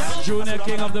bless Junior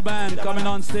King of the band coming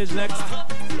on stage next.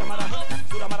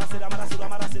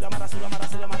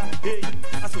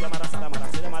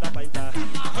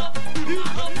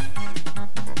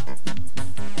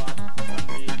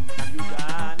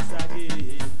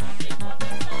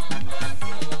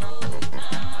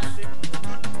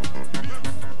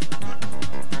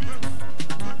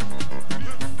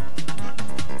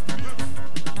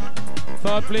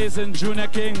 Third place in Junior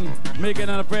King, making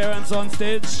an appearance on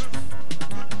stage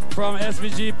from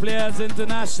SVG Players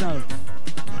International.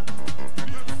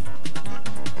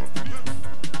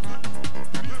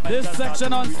 This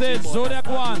section on stage, Zodiac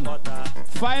 1.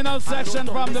 Final section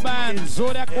from the band,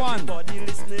 Zodiac 1.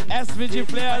 SVG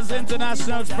Players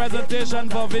International's presentation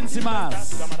for Vincy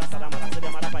Mars.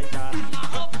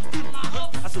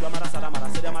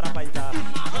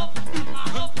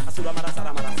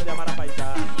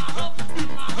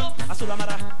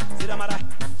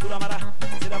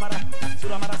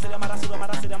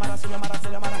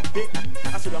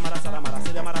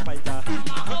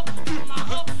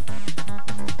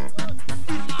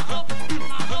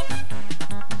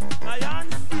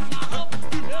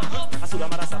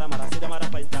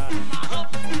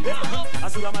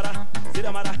 Sudamara,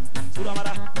 Sidamara,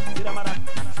 Sudamara, Sidamara,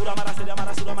 Sudamara,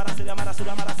 Sidamara, Sudamara, Sidamara,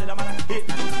 Sudamara, Sidamara.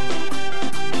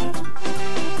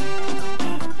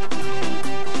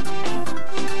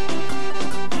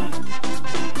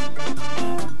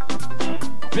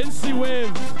 Vincy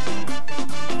Wave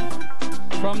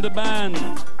from the band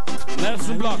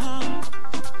Nelson Block.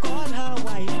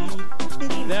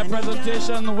 Their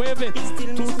presentation, Wave It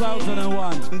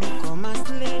 2001. Become a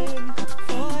slave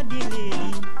for the lady.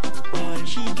 All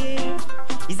she gave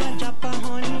is a drop of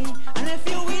honey. And if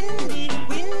you windy,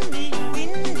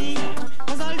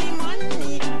 cause all the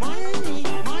money,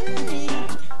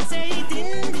 say it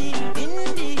in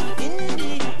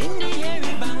the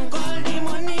hairy bank, all the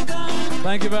money gone.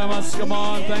 Thank you very much. Come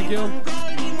on, thank you.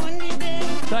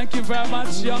 Thank you very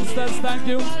much, youngsters. Thank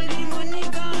you.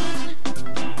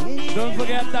 Don't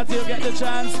forget that you'll get the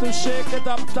chance to shake it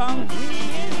up, tongue.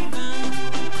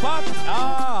 But,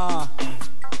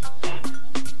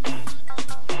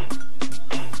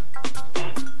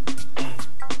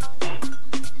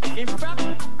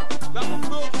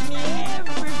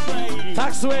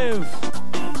 Tax Wave.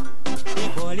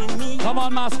 Come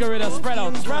on, masquerader, spread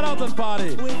out and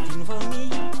party.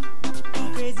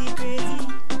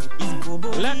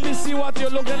 Let me see what you're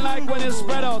looking like when you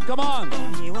spread out. Come on.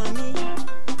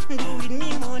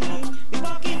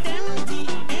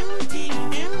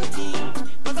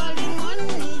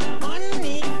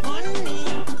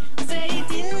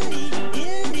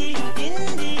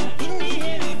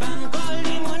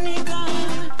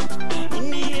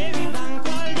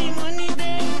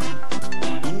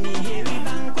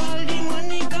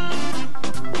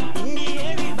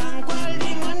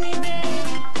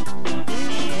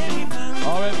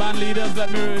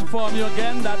 Let me inform you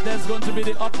again that there's going to be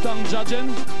the uptown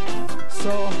judging.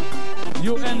 So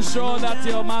you ensure that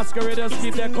your masqueraders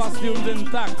keep their costumes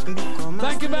intact.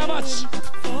 Thank you very much.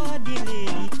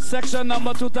 Section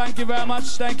number 2, thank you very much.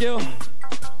 Thank you.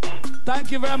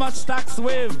 Thank you very much, Tax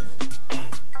Wave.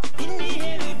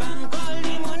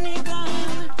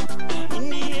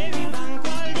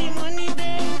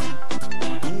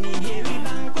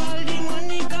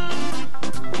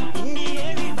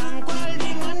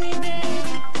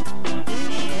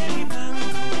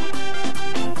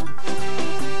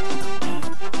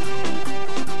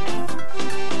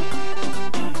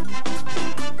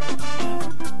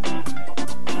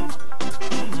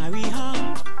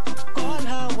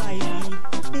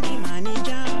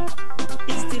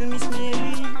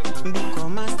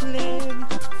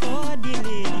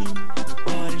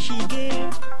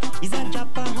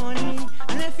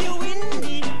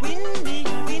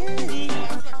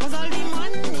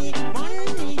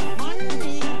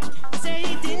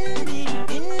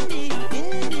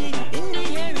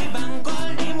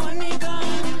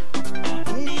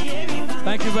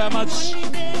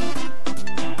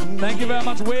 Thank you very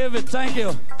much, Wave It, thank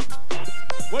you.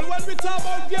 Well, when we talk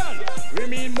about girl, we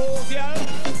mean more girl,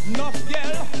 enough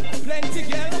girl, plenty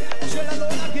girl, shell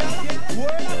alone a girl,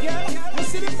 word a girl. You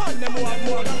see the man, them who have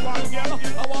more than one girl.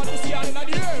 I want to see her in the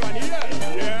air and the air.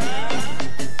 Yeah.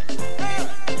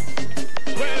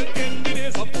 Well, in the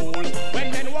days of old,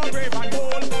 when men were brave and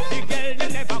bold, the girl they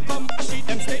never come, a sheet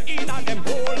them stay in and them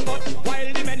hold. But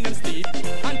while the men them sleep,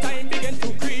 and time begin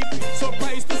to creep,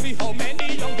 surprised to see how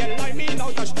many young girl like me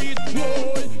out the street.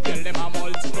 Whoa, girl them a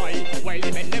multiply, while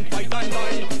the men them fight and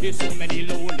die. There's so many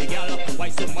lonely girl, why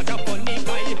so much a funny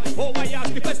guy? Oh, I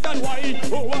ask the question why?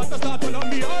 Oh, what the start on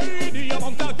me? The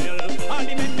amount of girl, and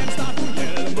the men them start to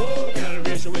yell. More girl,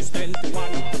 ratio is 10 to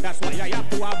 1. That's why I have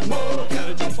to have more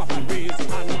girl. Jump up and raise your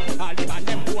hand. All the man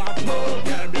them who have more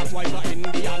girl. Black, white, or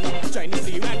Indian, Chinese,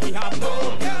 Syrian, we have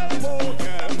more girl, more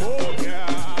girl, more girl.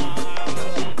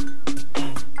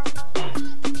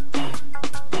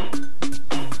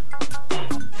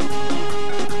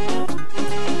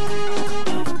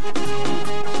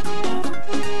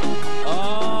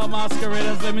 Oh,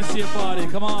 masqueraders, let me see a party.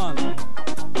 Come on.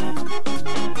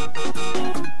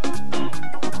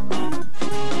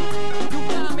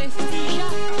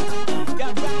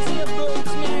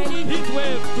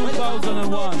 Heatwave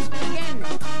 2001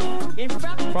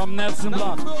 from Nelson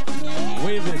Block.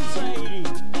 Wave It.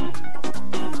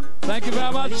 Thank you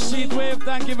very much, Heatwave.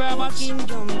 Thank you very much.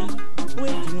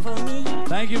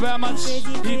 Thank you very much,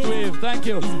 Heatwave. Thank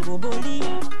you.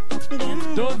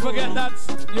 Don't forget that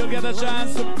you'll get a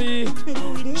chance to be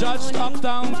judged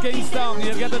uptown, Kingstown.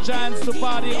 You'll get a chance to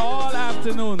party all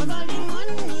afternoon.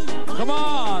 Come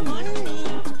on.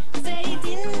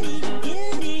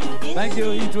 Thank you,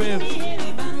 Heatwave.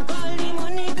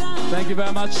 Thank you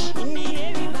very much.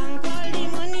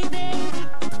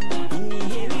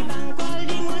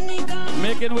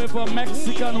 Making way for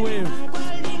Mexican Wave.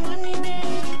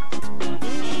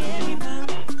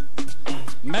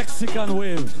 Mexican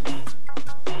wave.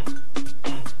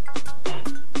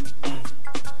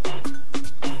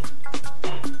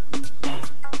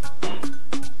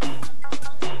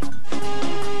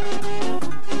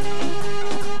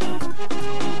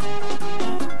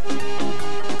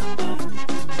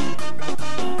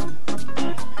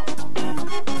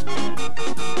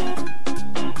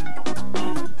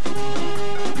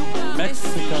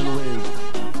 Mexican wave.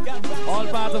 All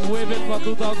part of Wave It for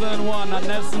 2001 and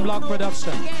Nelson Block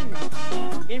Production.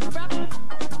 In fact,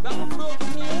 that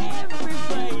books me every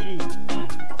Friday.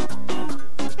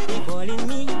 They calling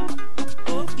me,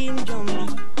 cooking Johnny,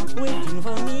 waiting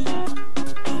for me.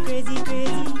 Crazy,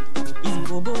 crazy, is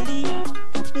Boboli,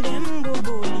 them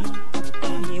Boboli.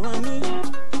 Come here with me,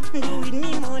 do with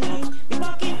me money. The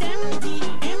pocket empty,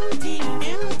 empty,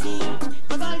 empty.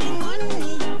 Cause all the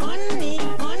money, money,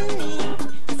 money.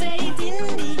 I say it in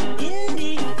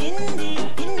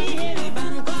the heavy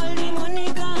bank, all the money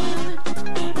gone.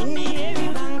 In the heavy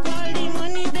bank, all the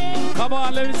money there. Come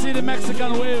on, let me see the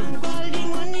Mexican wave. All the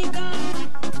money gone.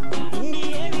 In the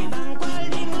heavy bank, all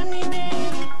the money there.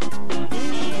 In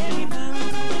the heavy bank.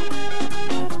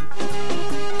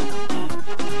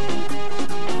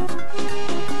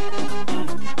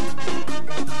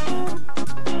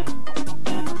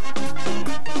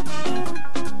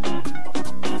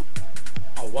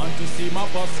 I want to see my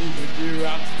posse with the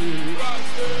rock still.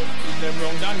 Keep them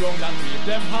round and keep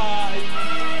them high.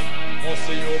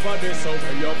 Posse over there, so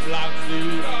where your flag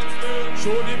flee.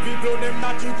 Show the people them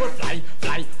that you could fly,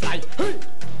 fly, fly. Hey!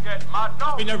 Get mad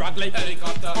now. In a rock like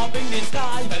helicopter. Up in the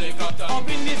sky. Helicopter. Up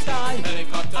in the sky.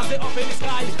 Helicopter. I say up in the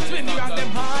sky. Spin the rock them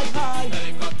high, high.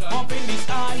 Helicopter. Up in the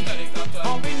sky. Helicopter.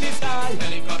 Up in the sky.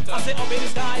 Helicopter. I say up in the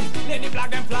sky. Let the flag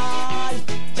them fly.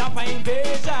 Japa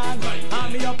invasion. Right.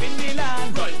 Army up in the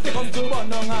land. Right. They come to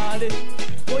Bonong Hardy.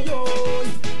 Oh yo.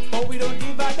 But we don't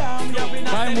give a damn. We have been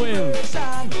Time wheel.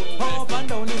 Up and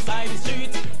down inside the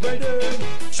street. Brother,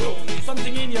 show me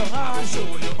something in your hand. Show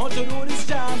you how to do this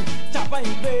jam. Japa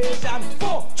invasion.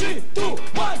 4, 3, 2, 1.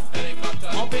 Helicopter.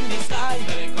 Up in the sky.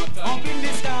 Helicopter. Up in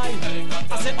the sky.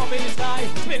 Helicopter. I say up in the sky.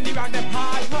 Spin the rock them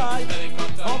high, high.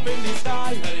 Helicopter. Up in the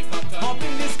sky. Helicopter. Up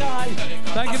in the sky.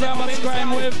 Thank you very much,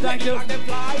 Crime Wave. Thank you. Up in the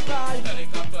sky.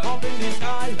 Up in the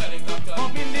sky.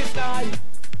 Up in the sky.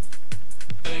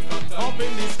 Up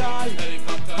in the sky,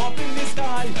 up in the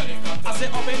sky. I say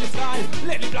up in the sky,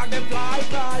 let the flag them fly,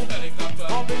 fly.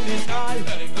 Up in the sky,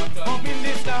 up in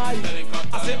the sky.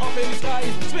 I say up in the sky,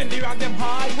 spin the rock them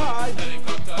high, high.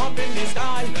 Up in the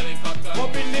sky,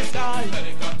 up in the sky.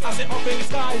 I say up in the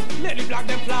sky, let the flag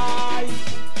them fly.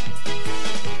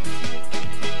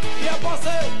 Yeah, boss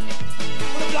it.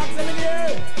 Put the flags them in the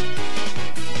air.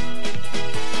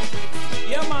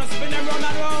 Yeah, man, spin them round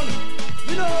and round.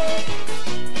 You know.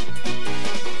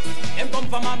 Them come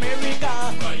from America,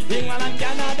 England and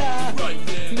Canada.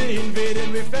 They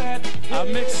invaded with fat. A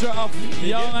mixture of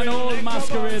young and old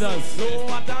masqueraders. So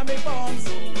atomic bombs.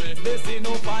 They say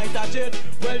no fighter jet.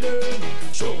 Well done.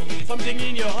 Show me something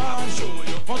in your hand.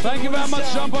 Thank you very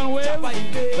much, Jump and Wave.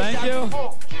 Thank you.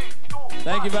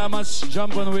 Thank you very much,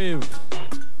 Jump and Wave.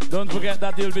 Don't forget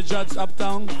that you'll be judged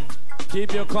uptown.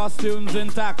 Keep your costumes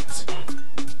intact.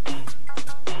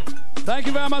 Thank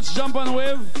you very much, Jump and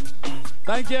Wave.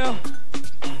 Thank you.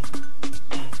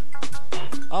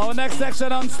 Our next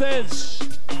section on stage,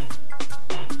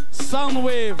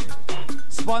 Soundwave,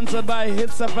 sponsored by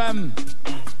Hits FM,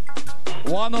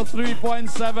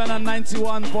 103.7 and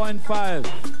 91.5.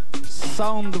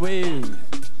 Soundwave.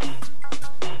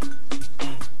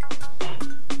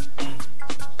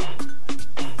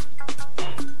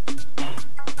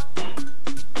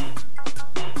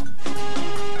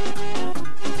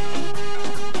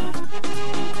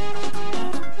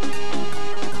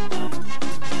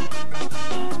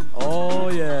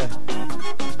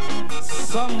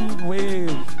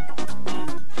 Soundwave.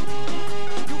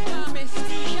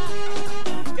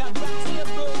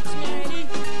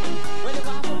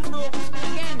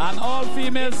 An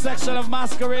all-female section of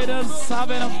masqueraders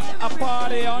having a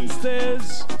party on stage.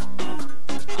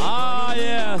 Ah,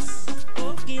 yes.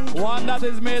 One that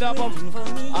is made up of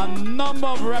a number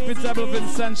of reputable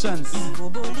Vincentians.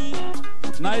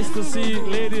 Nice to see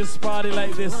ladies party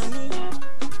like this.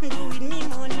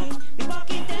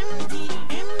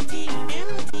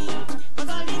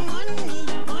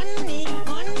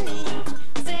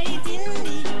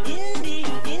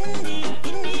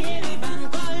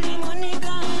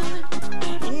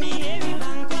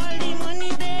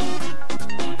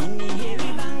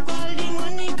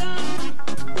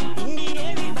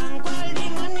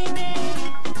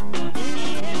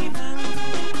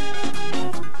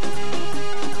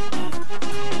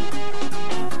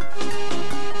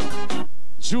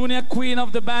 premier queen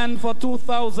of the band for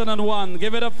 2001.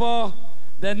 Give it up for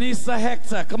Denisa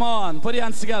Hector. Come on, put your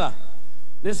hands together.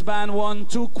 This band won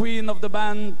 2 Queen of the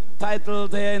Band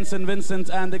titles here in St. Vincent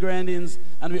and the Grenadines,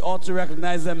 and we ought to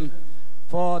recognize them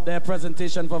for their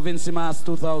presentation for Vincy Mas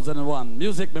 2001.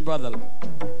 Music, my brother.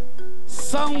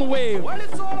 Sound Wave.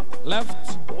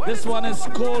 Left. This one is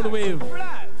Cold Wave.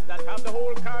 That have the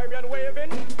whole Caribbean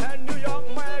waving, and New York,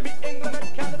 Miami, England,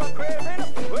 and Canada craving.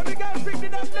 When we get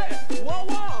freaking up there, whoa,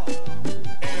 whoa.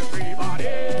 Everybody,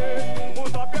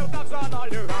 put up your flags on all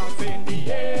your hands in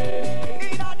the air.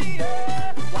 In the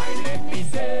air. Why let me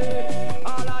say,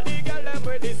 all of the girls them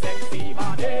with the sexy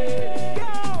body.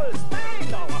 Girls,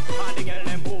 stand now. All the girls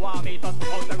them who want meet us,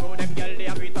 out the road them girls they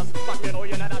greet us. But you know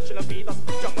you're not national beat us.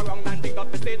 Jump around and dig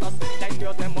up the status. Then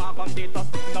girls them walk on date us.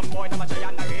 Some boy them a try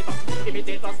and narrate us.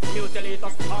 Imitate us, mutilate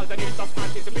us, alternate us,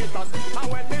 anticipate us.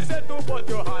 And when we say to put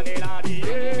your hand in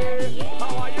the air,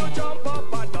 how are you jump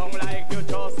up and down like you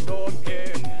just don't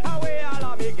care? How we all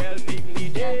of me girls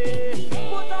dignity.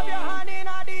 Put up your hand in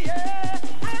the air.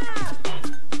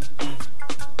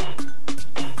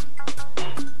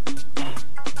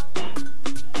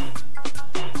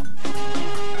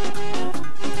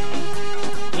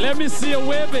 Let me see you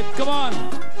wave it, come on.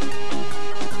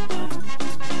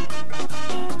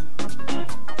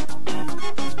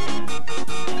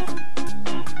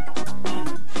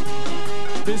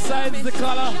 Besides the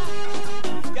color,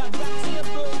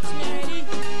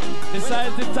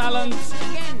 besides the talent,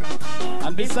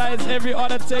 and besides every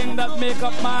other thing that make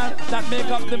up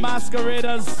the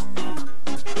masqueraders,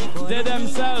 they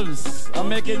themselves are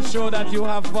making sure that you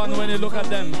have fun when you look at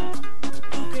them.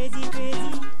 Crazy, crazy,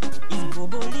 is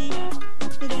boboli,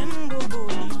 them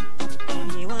boboli.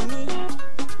 They want me,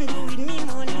 do with me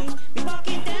money. Me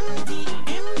pocket empty,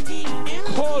 empty,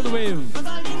 empty. Cold Wave.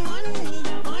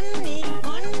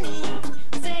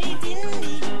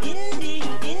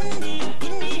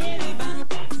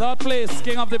 Third place,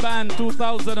 King of the Band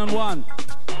 2001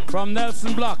 from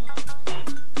Nelson Block.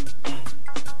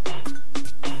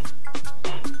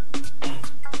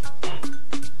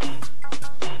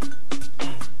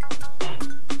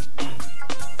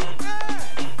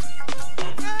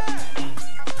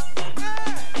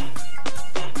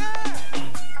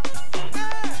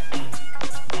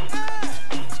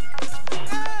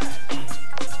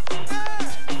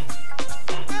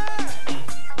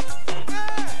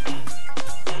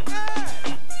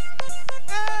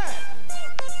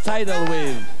 Tidal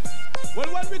Wave. Well,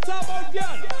 when we talk about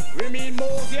girl, we mean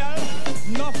more girl,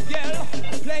 enough girl,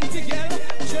 plenty girl,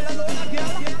 chill alone a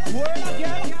girl, word a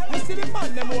girl. We see the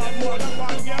man them who have more than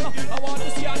one girl. I want to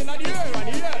see her in the air and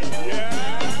the air.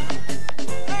 Yeah.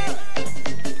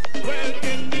 Well,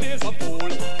 in the days of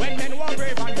old, when men were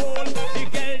brave and bold, the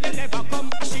girl they never come,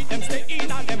 she them stay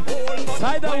in and them hole.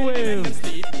 Tidal Wave.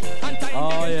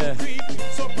 Oh yeah.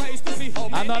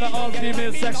 Another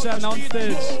all-female section on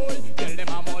stage.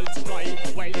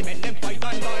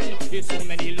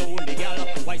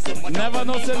 Never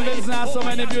know St. Vincent has so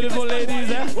many beautiful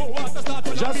ladies, eh?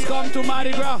 Just come to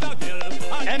Mardi Gras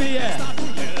any year.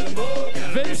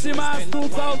 Vincy Mas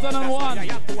 2001.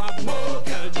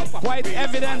 Quite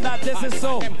evident that this is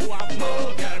so.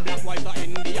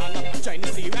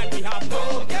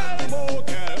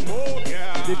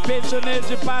 The patronage,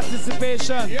 the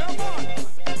participation,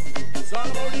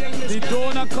 the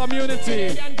donor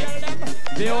community,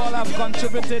 they all have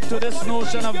contributed to this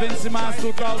notion of Vincy Mas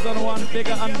 2001,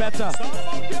 bigger and better.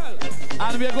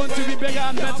 And we're going to be bigger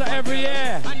and better every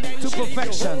year to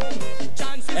perfection.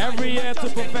 Every year to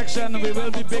perfection, we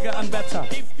will be bigger and better.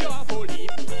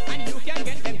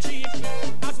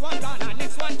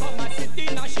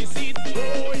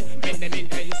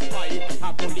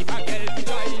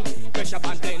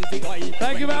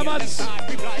 Thank you very much.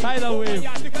 Tidal Wave.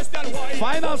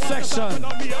 Final section.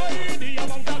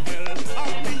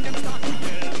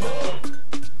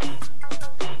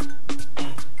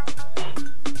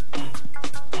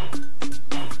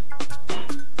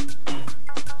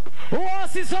 Who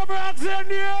wants to see some rocks in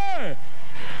here?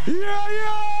 Yeah,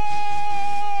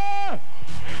 yeah!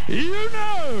 You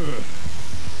know!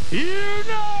 You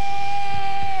know!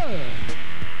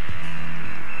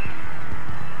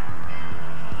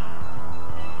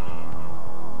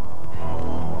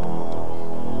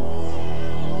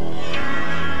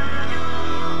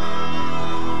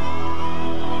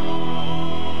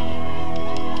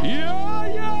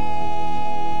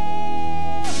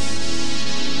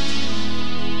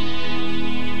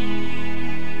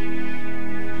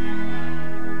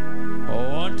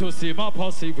 See my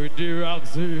posse with the rocks,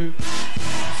 spin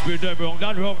them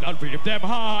round and wave them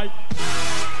high.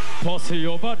 Posse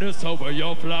over the over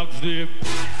your flags dip.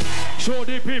 Show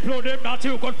the people them that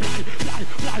you could fly, fly,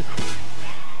 fly.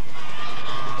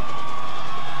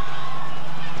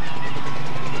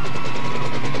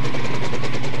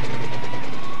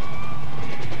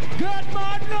 Good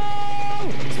man now!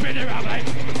 Spin it around like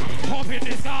up in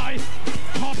the sky,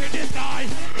 up in the sky.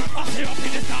 I see up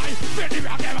in the sky, spin it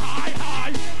around them high,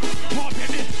 high. Up in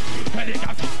the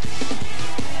helicopter.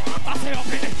 I say up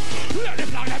in the, let them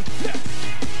fly them,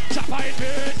 chopper in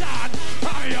vision.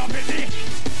 I'm up in the,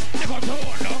 they got to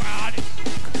hold no hand.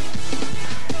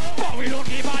 But we don't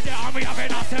give a damn, we have a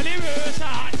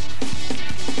celebration.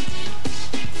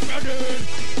 We're doing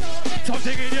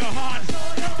something in your hand.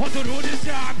 Want to do this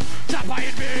jam, chopper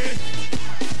in me.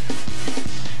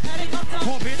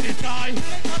 Up in the sky,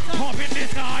 up in the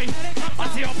sky. I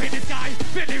see up in the sky,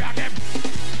 Billy rock them.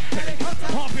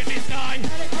 Up in the sky,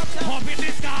 up in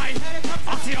the sky.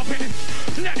 I see up in the,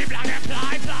 let the black them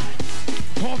fly, fly.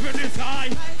 Up in the sky,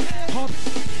 up.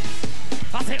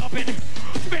 I say up in the,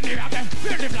 Billy rock them,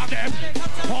 Billy black them.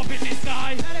 Up in the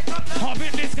sky, up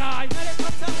in the sky.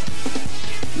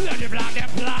 Let the black them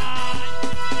fly.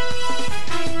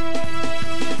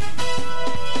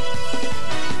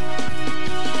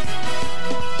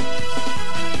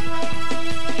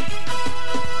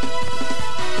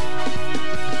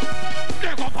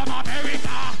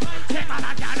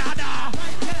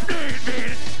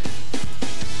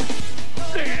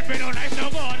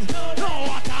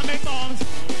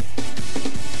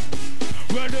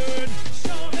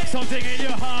 Something in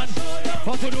your hand,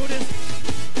 how to do this?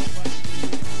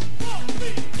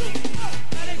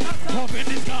 Up in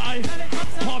the sky,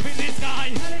 up in the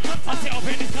sky. I say up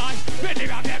in the sky, ready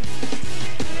rock them.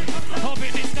 Up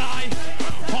in the sky,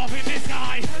 up in the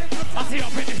sky. I say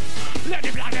up in the, let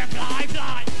the black them fly,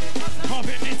 fly. Up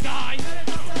in the sky,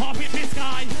 up in the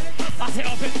sky. I say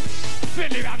up in,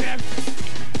 ready rock them.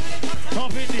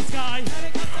 Up in the sky,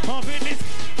 up in the,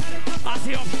 I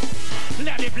say up,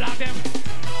 let the black them.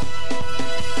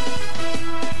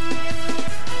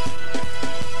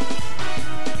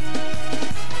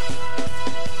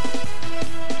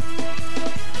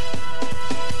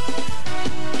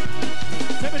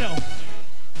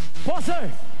 Posse,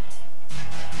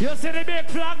 you see the big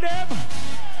flag them?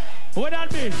 What that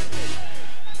be?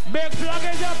 Big flag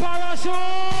is your parachute.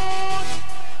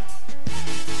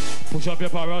 Push up your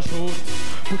parachute.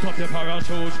 Put up your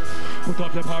parachute. Put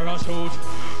up your parachute.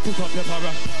 Put up your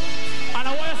parachute. And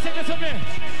I want you to sing this with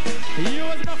me. You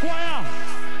in the choir.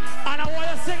 And I want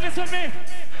you to sing this with me.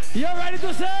 You ready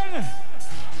to sing?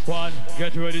 One,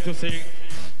 get ready to sing.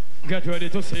 Get ready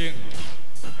to sing.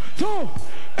 Two,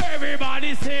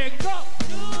 everybody sing. Go.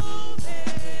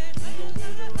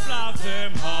 Flag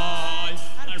them high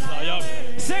and fly up.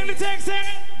 Sing the thing, sing.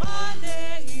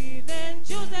 Monday evening,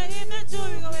 Tuesday evening, too.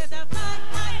 We go with the fly,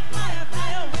 fly, fly,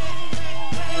 fly away.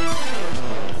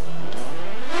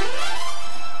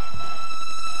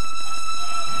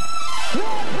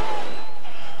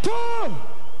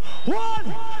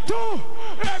 One, two,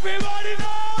 everybody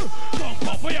now. Jump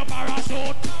up with your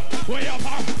parachute. With your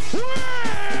parachute.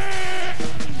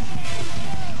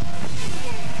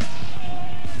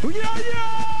 Yeah, yeah!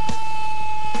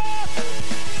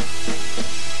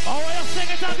 I want you to sing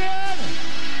it again!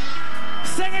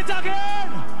 Sing it again!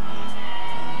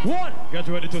 One, get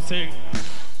ready to sing.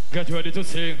 Get ready to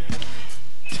sing.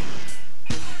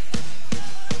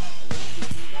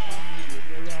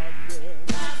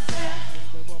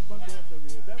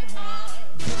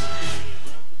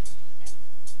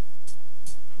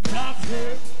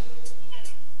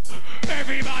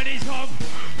 Everybody jump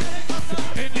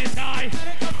in the sky,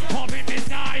 up in the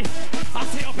sky. I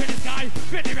say up in the sky,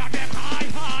 ready rock them high,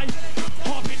 high.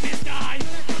 Up in the sky,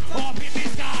 up in the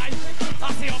sky.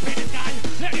 I say up in the sky,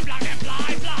 let the black them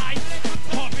fly, fly.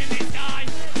 Up in the sky,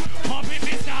 up in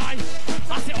the sky.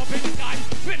 I say up in the sky,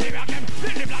 ready rock them,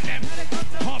 ready black them.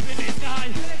 Up in the sky.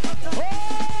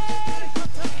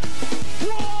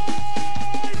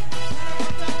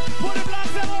 Put the black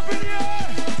them up in the air.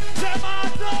 Say my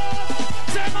dog,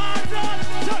 say my dog,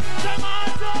 say my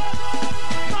dog,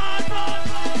 my dog.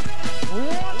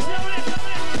 What's your name?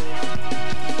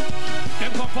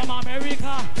 Them come from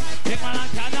America, England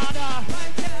and Canada.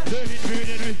 They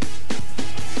invaded me.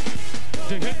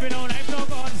 They hit me no knife, no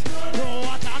guns, no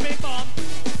atomic bomb.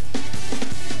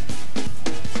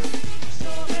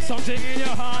 Something in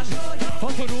your hand, how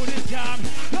to do this jam.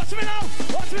 Watch me now,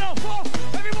 watch me now. Whoa,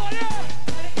 everybody.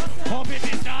 Up in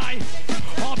the sky,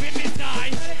 up in the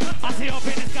sky. I say up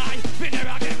in the sky, been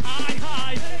there again, high,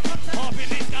 high. Up in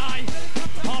the sky,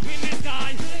 up in the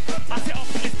sky. I say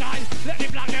up in the sky, let the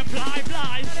black them fly,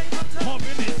 fly. Up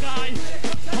in the sky,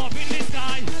 up in the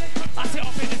sky. I say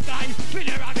up in the sky, been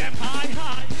there again, high,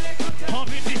 high.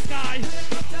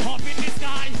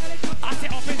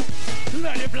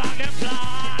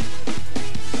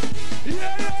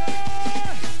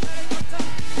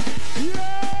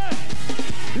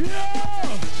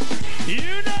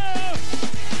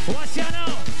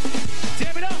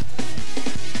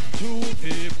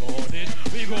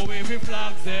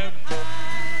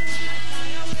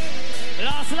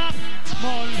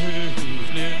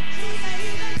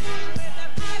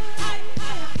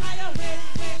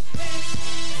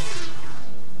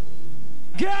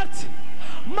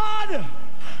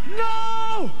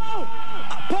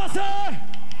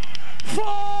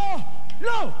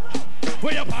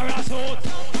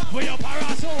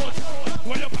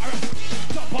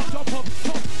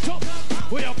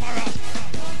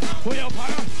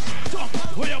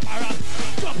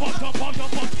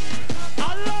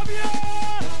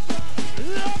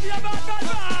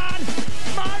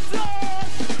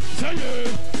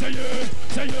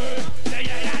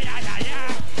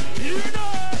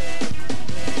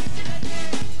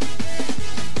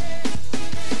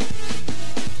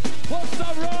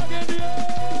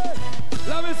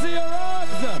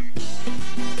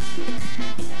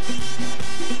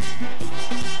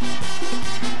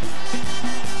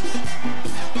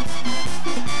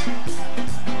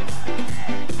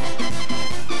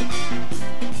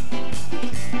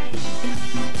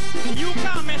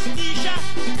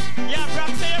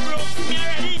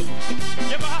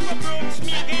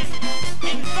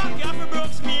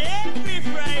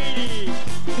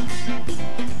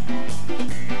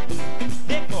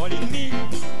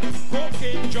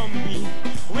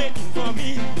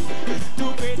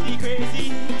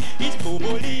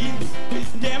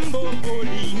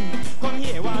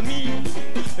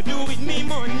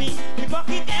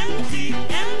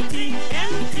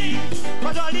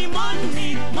 all the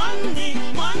money, money,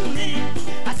 money.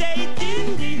 I say it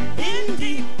in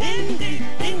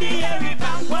the hairy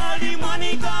bank, all the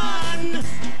money gone.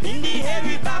 In the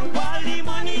hairy bank, all the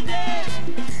money there.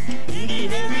 In the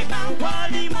hairy bank, all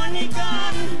the money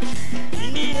gone.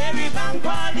 In the hairy bank,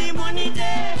 all the money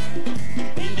there.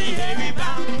 In the hairy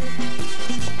bank.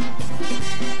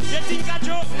 You think I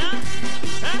joke now?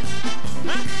 Huh?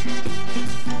 Huh?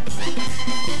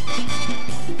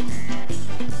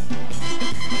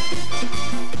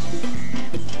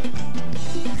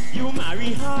 You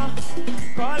marry her,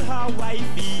 call her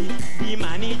wifey, the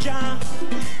manager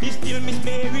is still Miss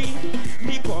Mary,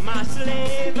 become a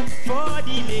slave for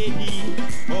the lady.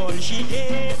 All she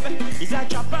have is a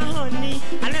drop of honey,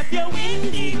 and if you're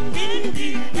windy,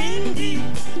 windy, windy,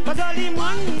 but all the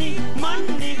money,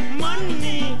 money,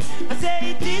 money, I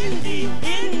say it in the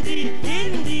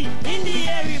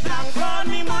hairy bank, call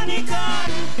me money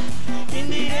gone. In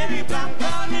the hairy bank,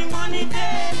 call me money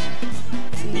dead.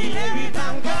 In the hairy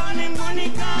bank, call me money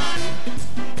gone.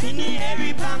 In the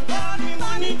hairy bank, call me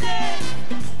money dead.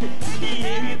 In the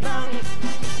hairy bank.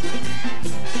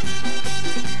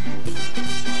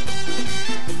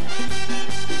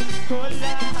 Oh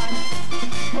Lord,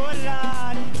 oh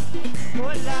Lord,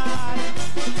 oh Lord,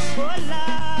 oh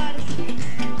Lord.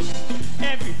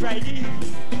 Every Friday,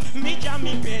 me jam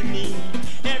me penny.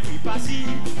 Every passy,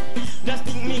 just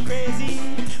think me crazy.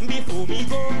 Before me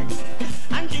go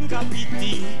and drink a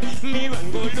pity, me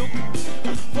run go look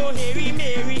for Harry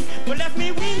Mary. But let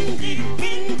me windy,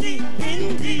 windy,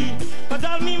 windy. Cause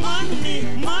all me money,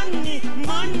 money,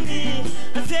 money.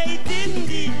 I say it in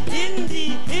the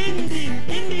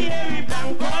hairy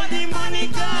bank, all the money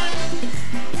gone.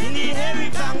 In the hairy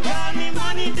bank, all me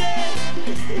money dead.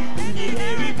 In the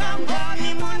hairy bank, all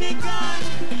me money gone.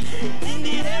 In the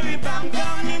hairy bank,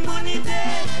 all me money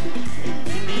dead.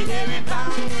 In the hairy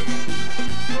bank,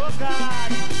 oh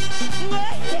God,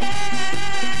 oh yeah.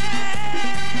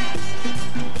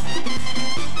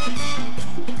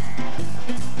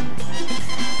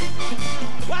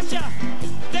 Watch ya,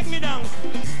 take me down,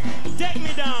 take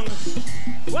me down.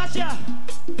 Watch ya,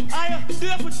 aye, do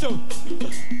your foot so,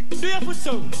 do your foot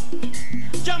so,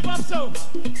 jump up so,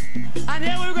 and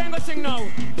here we're going to sing now.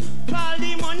 All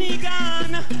the money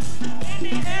gone, in the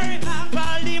hairy bank,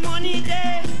 all the money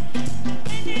there,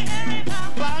 in the hairy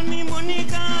bank, all me money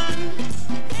gone,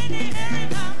 in the hairy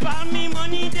bank, all me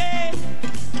money there.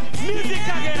 Music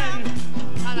again,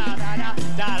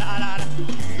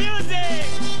 music,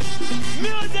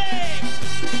 music.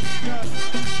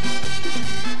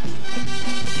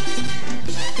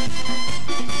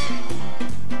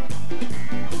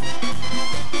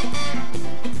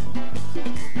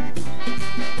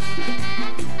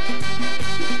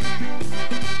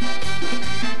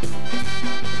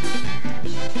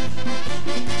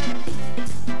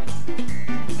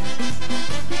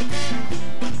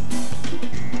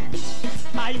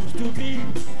 I used to be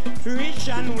rich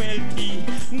and wealthy.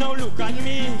 Now look at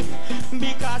me,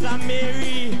 because I'm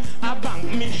Mary. I bank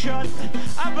me shirt,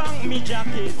 I bank me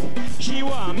jacket. She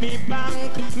want me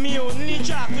bank, me only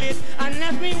chocolate. And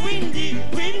left me windy,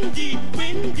 windy,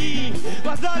 windy.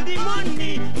 Was all the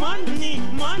money, money,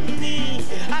 money.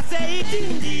 I say it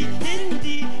in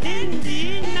the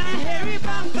hairy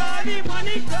bank, all the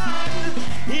money gone.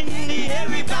 In the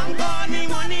hairy bank, all the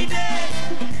money there.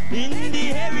 In the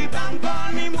hairy bank,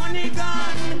 all me money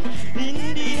gone.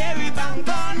 In the hairy bank,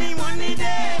 all me money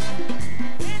there.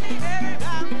 In the hairy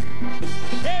bank,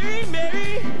 Harry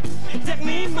Mary, take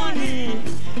me money.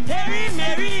 Harry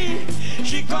Mary,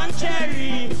 she gone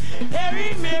cherry.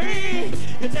 Harry Mary,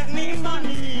 you take me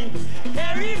money.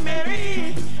 Harry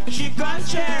Mary, she gone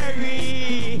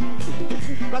cherry.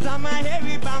 Cause I'm a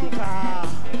hairy banker,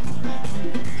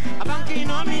 a banking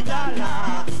on me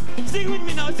dollar. Sing with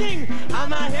me now, sing.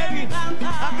 I'm a hairy banker.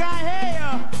 I can't hear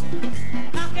you.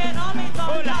 Banking on me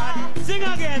dollar. Oh Lord, sing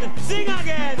again, sing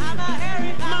again. I'm a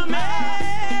hairy banker.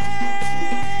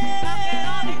 Banking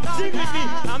on me dollar. Sing with me.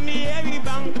 I'm a hairy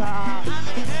banker. I'm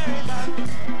a hairy banker.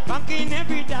 Banking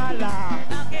every dollar.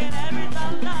 Banking every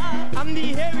dollar. I'm the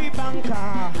hairy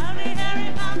banker.